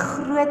weer die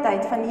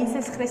grootheid van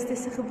Jesus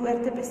Christus se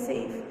geboorte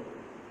besef.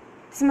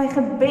 Dit is my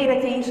gebed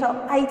dat jy hier sal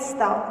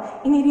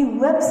uitstap en hierdie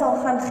hoop sal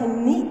gaan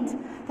geniet,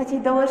 dat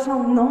jy daar sal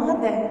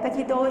nadink, dat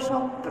jy daar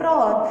sal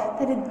praat,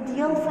 dat dit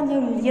deel van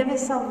jou lewe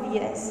sal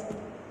wees.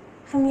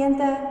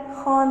 Gemeente,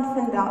 gaan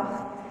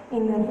vandag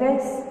en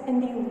rus in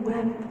die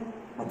hoop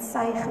wat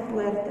sy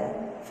geboorte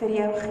vir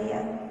jou gee.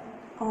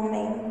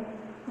 Amen.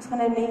 Ons gaan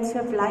nou net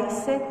so bly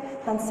sit,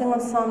 dan sing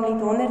ons saam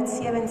lied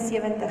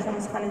 177 en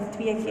ons gaan dit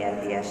 2 keer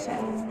weer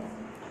sing.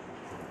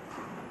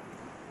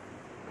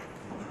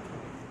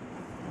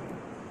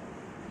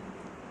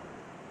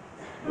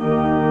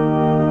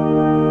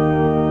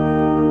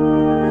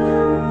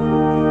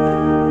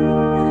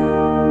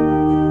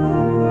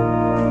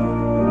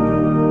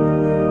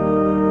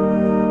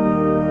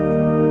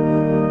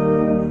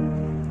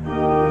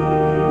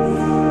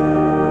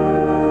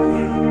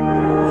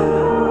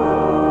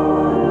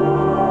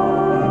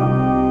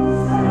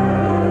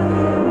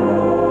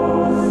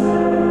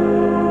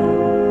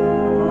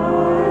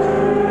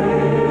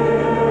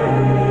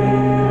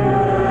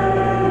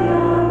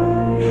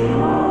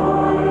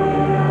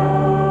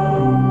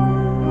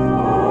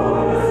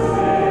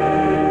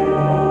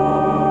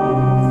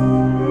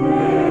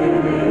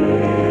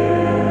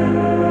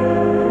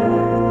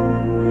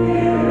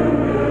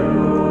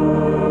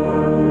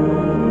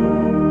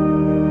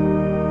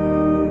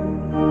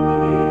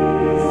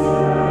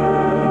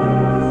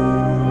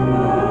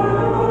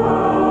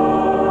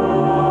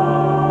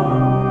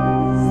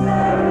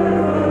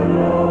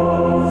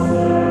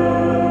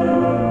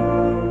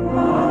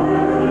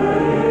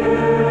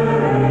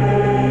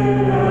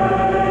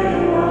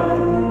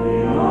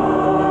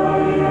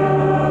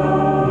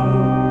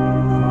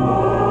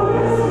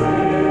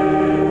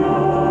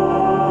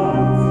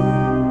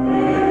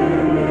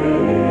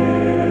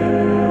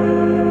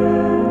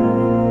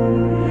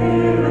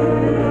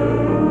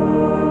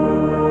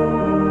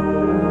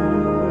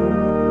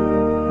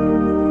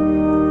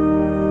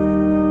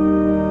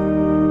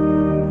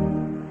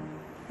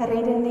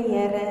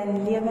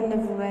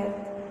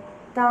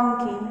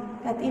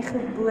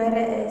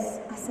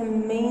 as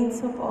 'n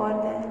mens op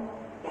aarde,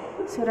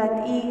 sodat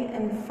U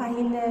in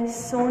feile,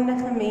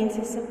 sondige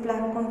mense se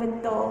plek kon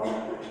betaal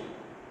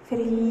vir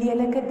die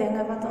lelike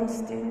dinge wat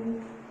ons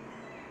doen.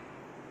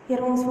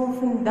 Here, ons wil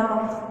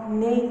vandag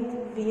net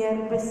weer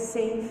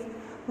besef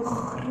hoe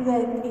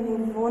groot en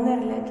hoe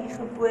wonderlik die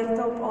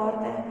geboorte op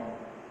aarde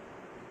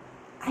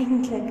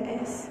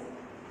eintlik is.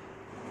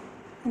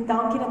 En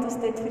dankie dat ons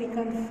dit vir U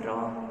kan vra,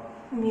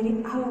 om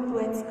hierdie ou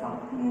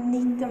boodskap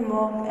nuut te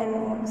maak in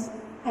ons.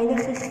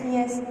 Heilige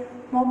Gees,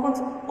 maak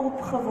ons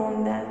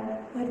opgewonde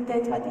oor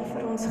dit wat U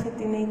vir ons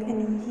gedoen het.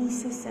 In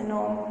Jesus se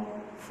naam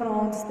vra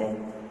ons dit.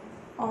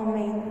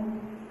 Amen.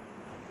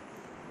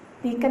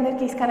 Die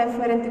kindertjies kan nou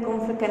vorentoe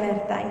kom vir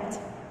kindertyd.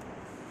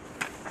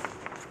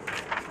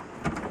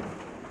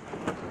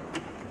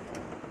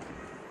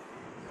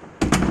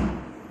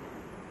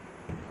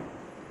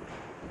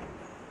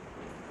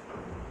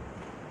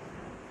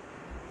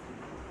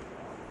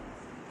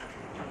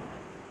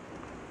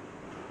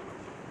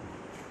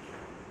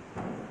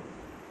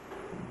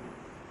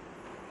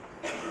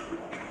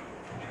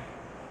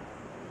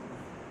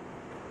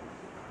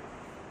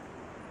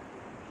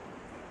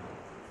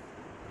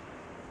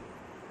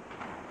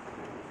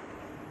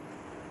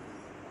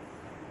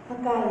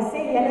 Okay, sê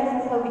julle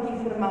gou 'n bietjie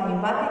vir my,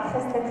 wat het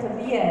gister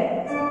gebeur?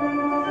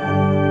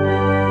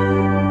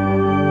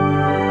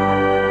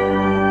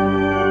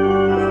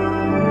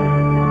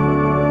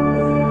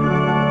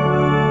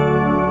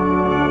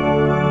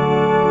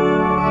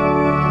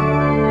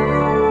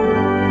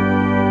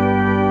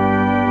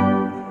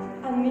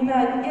 Amina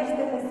het eers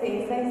gesê,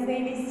 sy sê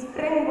die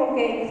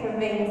Springbokke het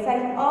gewen,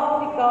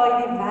 Suid-Afrika het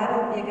die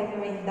wêreldbeker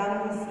gewen,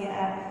 dankie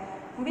CR.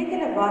 Weet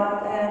julle wat,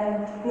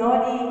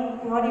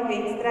 na die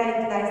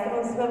wedstryd luister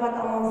ons so wat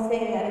almal sê,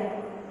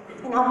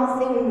 en almal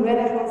sê hoe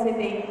nodig ons het,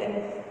 en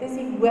dis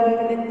die hoop,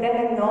 en dit bring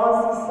 'n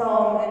nasie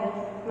saam, en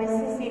my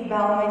sussie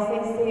bel my, sy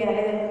sê,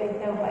 hulle het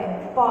nou by 'n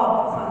pub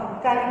gaan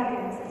kyk,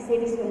 en sy sê,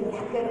 dit is so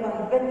lekker, want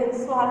wit en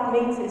swart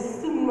mense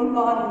soen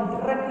mekaar, en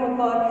druk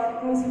mekaar,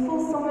 en ons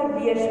voel sommer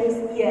weer soos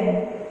een.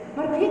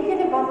 Maar weet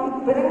julle wat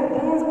bring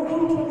ons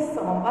eintlik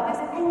saam, wat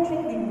is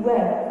eintlik die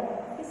hoop?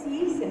 Dis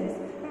Jesus.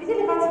 Weet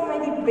julle wat vir my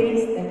die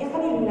beste, een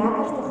van die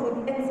lekkerste goed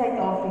in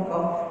Suid-Afrika,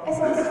 is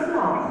ons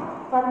vlag,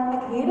 want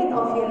ek het dit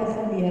al vir julle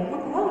geleer,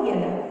 onthou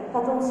julle,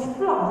 dat ons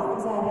vlag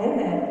ons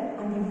herinner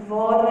aan die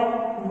ware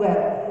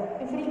hoop.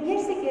 En vir die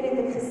eerste keer het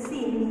ek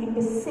gesien en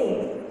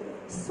besef,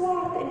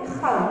 swart en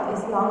goud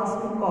is langs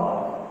mekaar.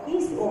 Hier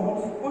is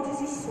ons is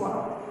die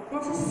swart,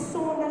 ons is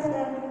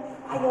sondige,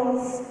 vuil,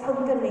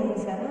 stoute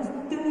mense, en ons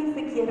doen nie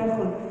verkeerde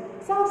goed.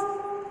 Selfs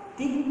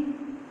die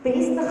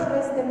beste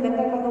Christen dink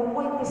ek wat nog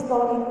ooit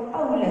bestaan het,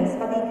 Paulus,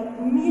 wat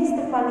die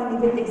meeste van die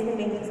Nuwe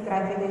Testament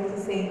geskryf het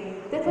gesê,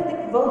 dit wat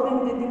ek wil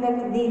doen, dit doen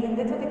ek nie, en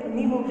dit wat ek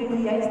nie wil doen,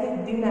 juist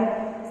dit doen ek.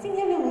 Sien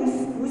julle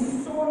hoe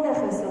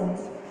sondig is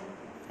ons?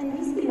 En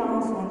wie is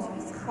langs ons?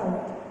 Wie is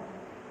goud?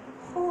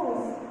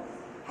 God,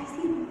 hy is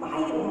hier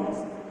by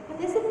ons. Wat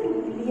is 'n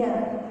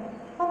probleem?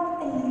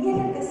 Want 'n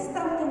lelike,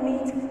 stoute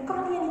mens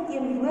kan nie in die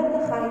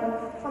teenwoordigheid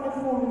van 'n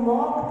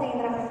volmaakte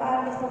en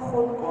regverdige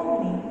God kom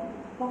nie.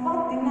 Maar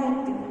wat doen hy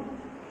toe?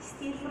 Hy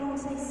stuur vir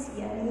ons sy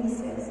seun,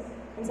 Jesus,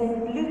 en sy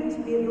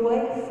bloed, die rooi,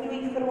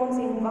 vloei vir ons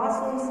en was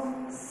ons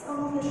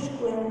silwer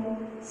skoon,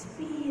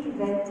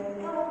 spierwit,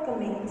 elke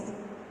mens.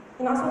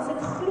 En as ons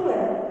dit glo,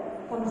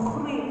 dan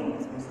groei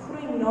ons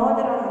groei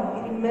nader aan hom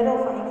in die middel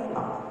van die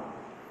vlag.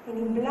 En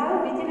die blou,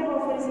 weet julle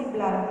waarvoor is die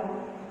blou?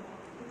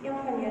 Weet een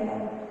van julle?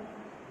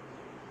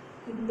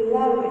 Die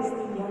blou is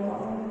die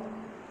hemel.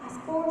 As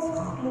ons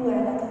glo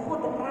dat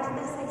God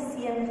regtig sy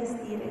seun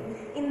gestuur het,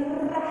 en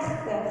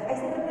regtig,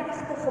 hy's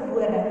regtig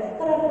gebore,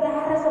 dat 'n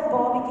regte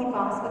babietjie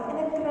was, wat in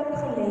 'n krib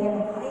gelê en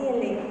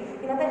huil het,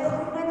 en dat hy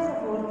groot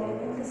geword het,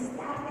 en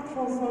gesterf het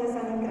vir ons sondes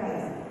aan die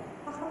kruis,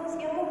 dan gaan ons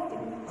hemel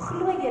toe.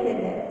 Glo julle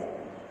dit?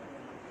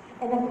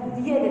 En ek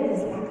weet dit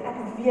is lekker, ek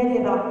weet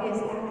die rugby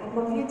is lekker,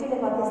 maar weet julle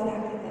wat is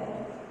lekkerder?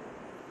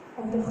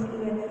 Om te glo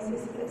in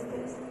Jesus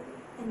Christus.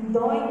 En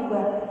daai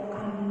hoop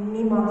kan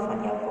niemand van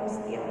jou kom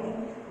steel nie.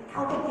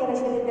 Elke keer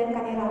as jy dink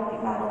aan die rugby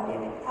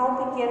wêreldbeker,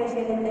 elke keer as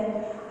jy dink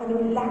aan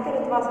hoe lekker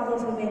dit was dat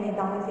ons gewen het,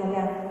 dan moet jy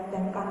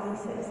dink aan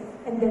Jesus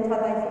en dit wat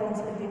hy vir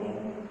ons gedoen het.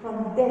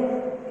 Want dit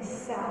is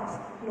selfs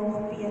nog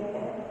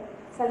beter.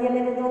 Sal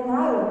julle dit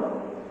onthou?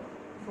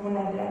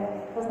 Wonderlik.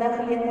 Ons nou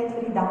geleentheid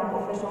vir die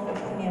dankoffers om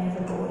opgeneem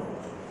te word.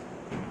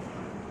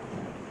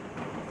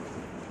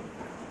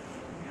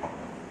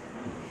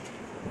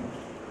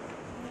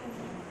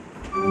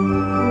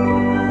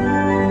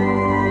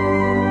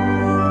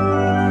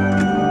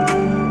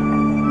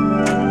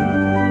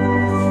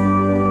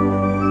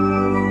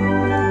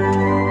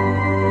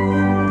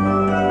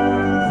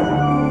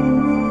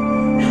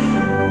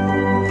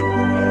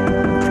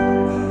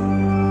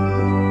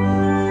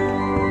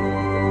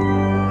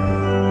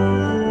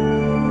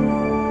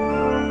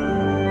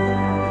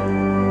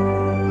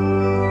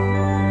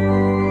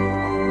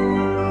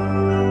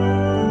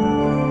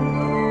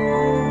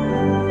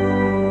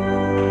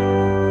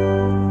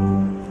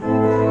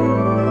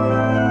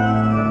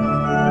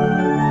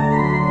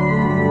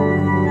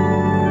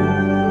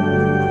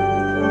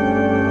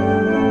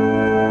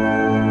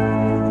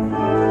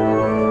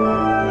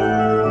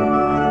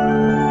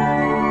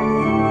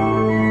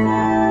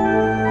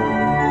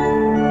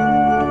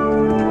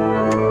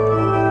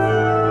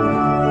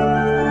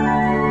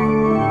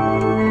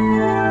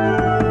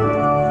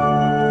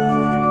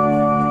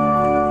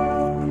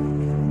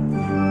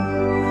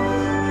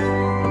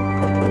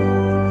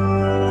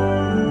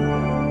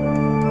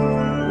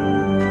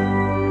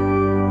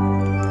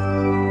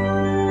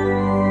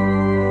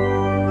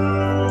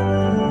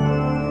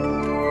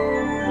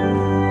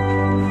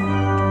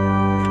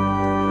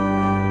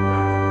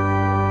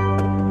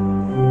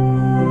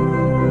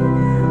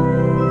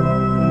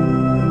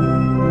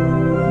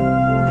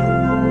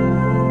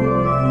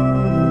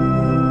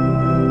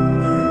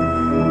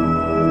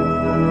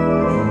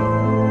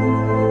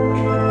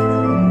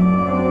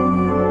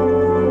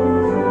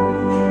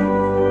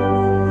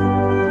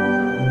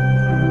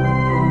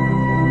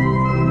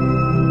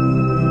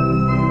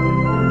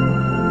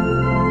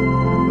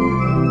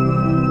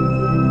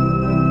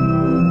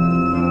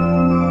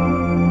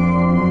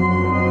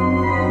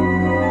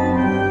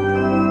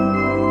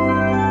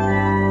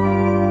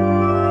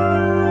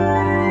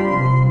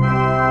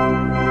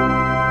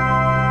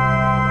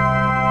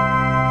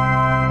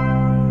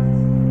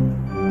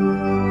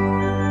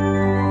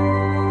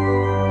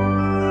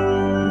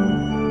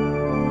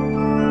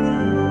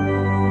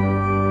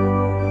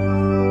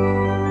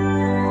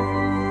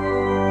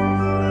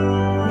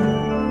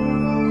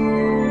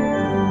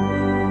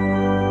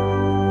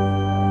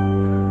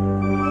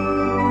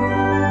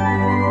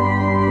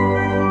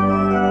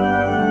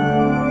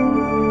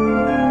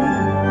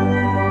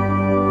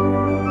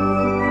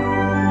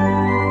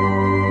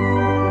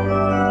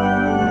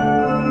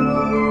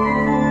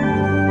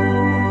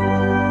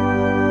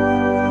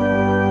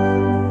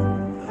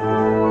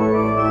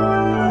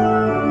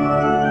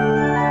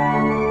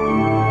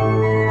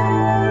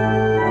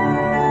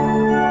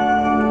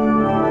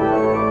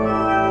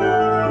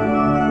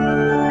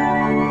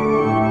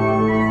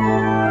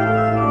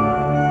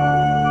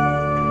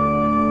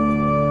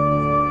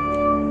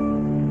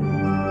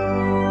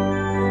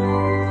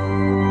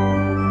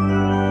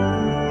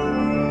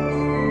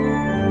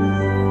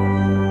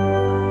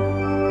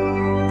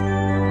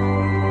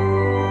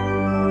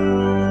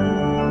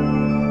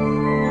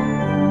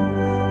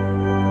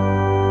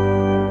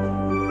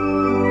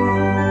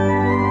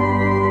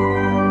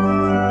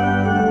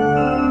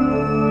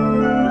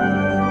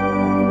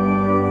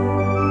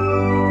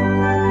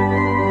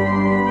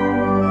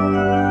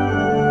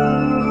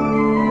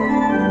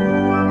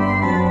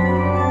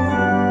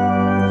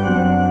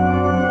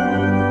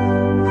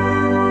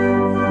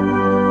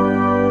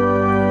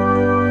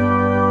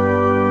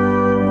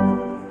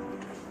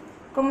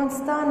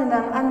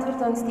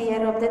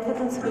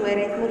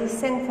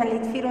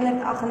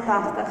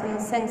 288 en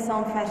ons sing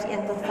saam vers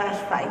 1 tot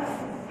vers 5.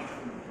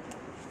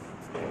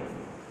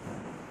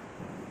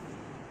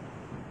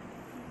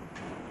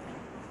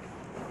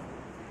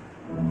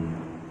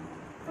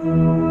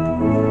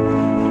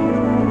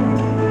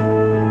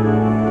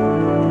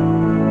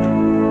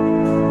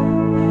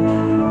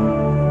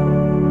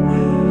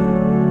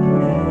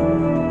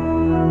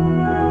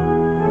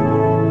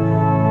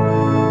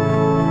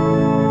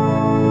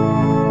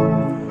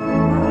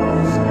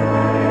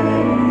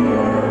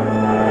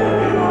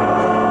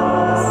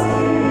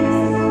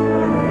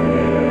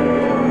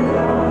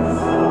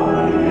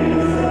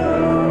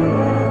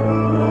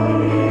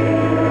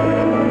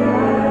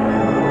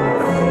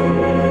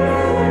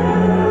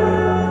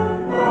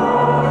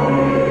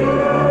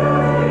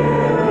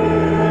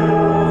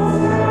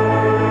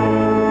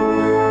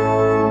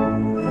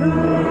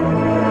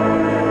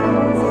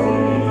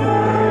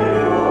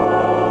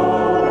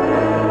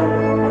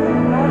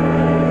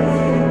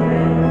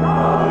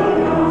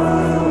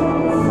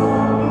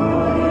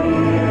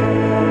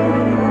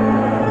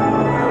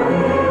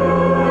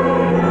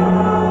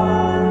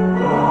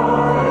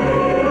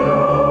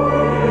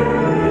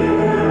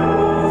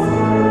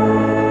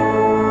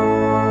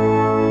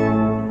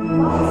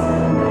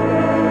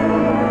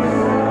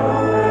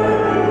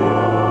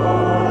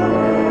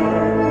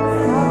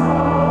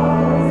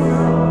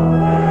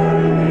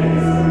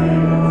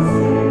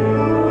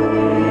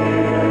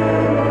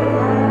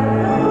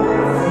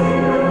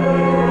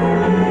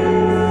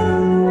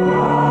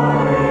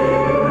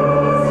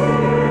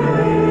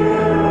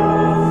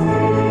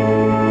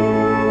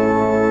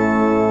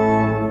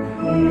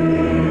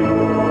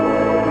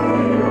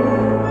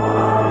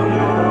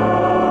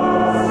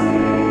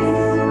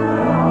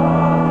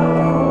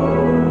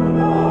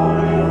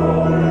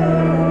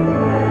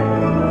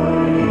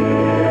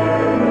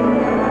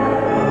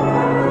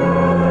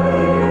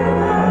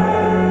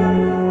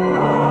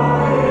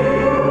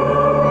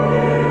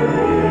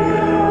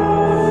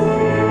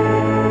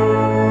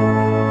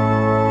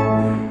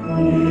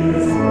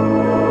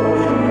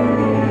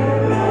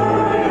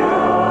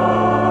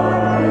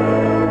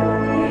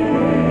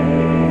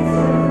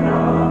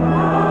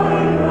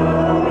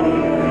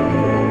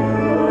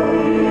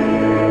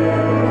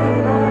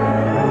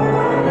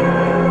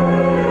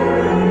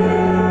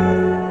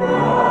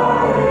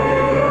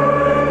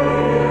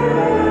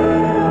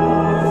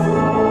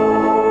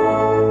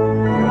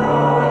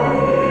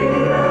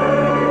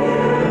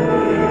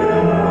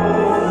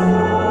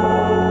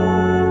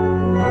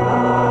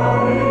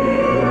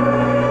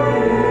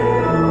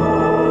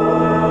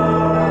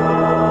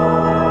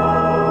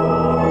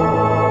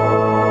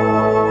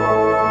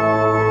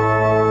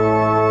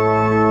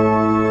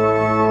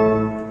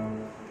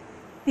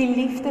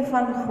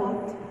 Van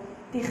God,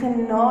 die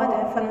genade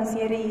van ons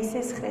Here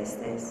Jesus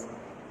Christus,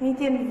 en die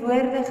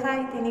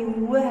teenwoordigheid en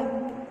die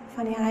hoop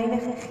van die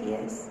Heilige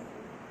Gees,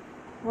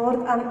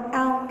 word aan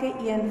elke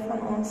een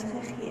van ons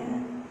gegee.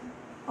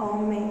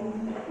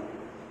 Amen.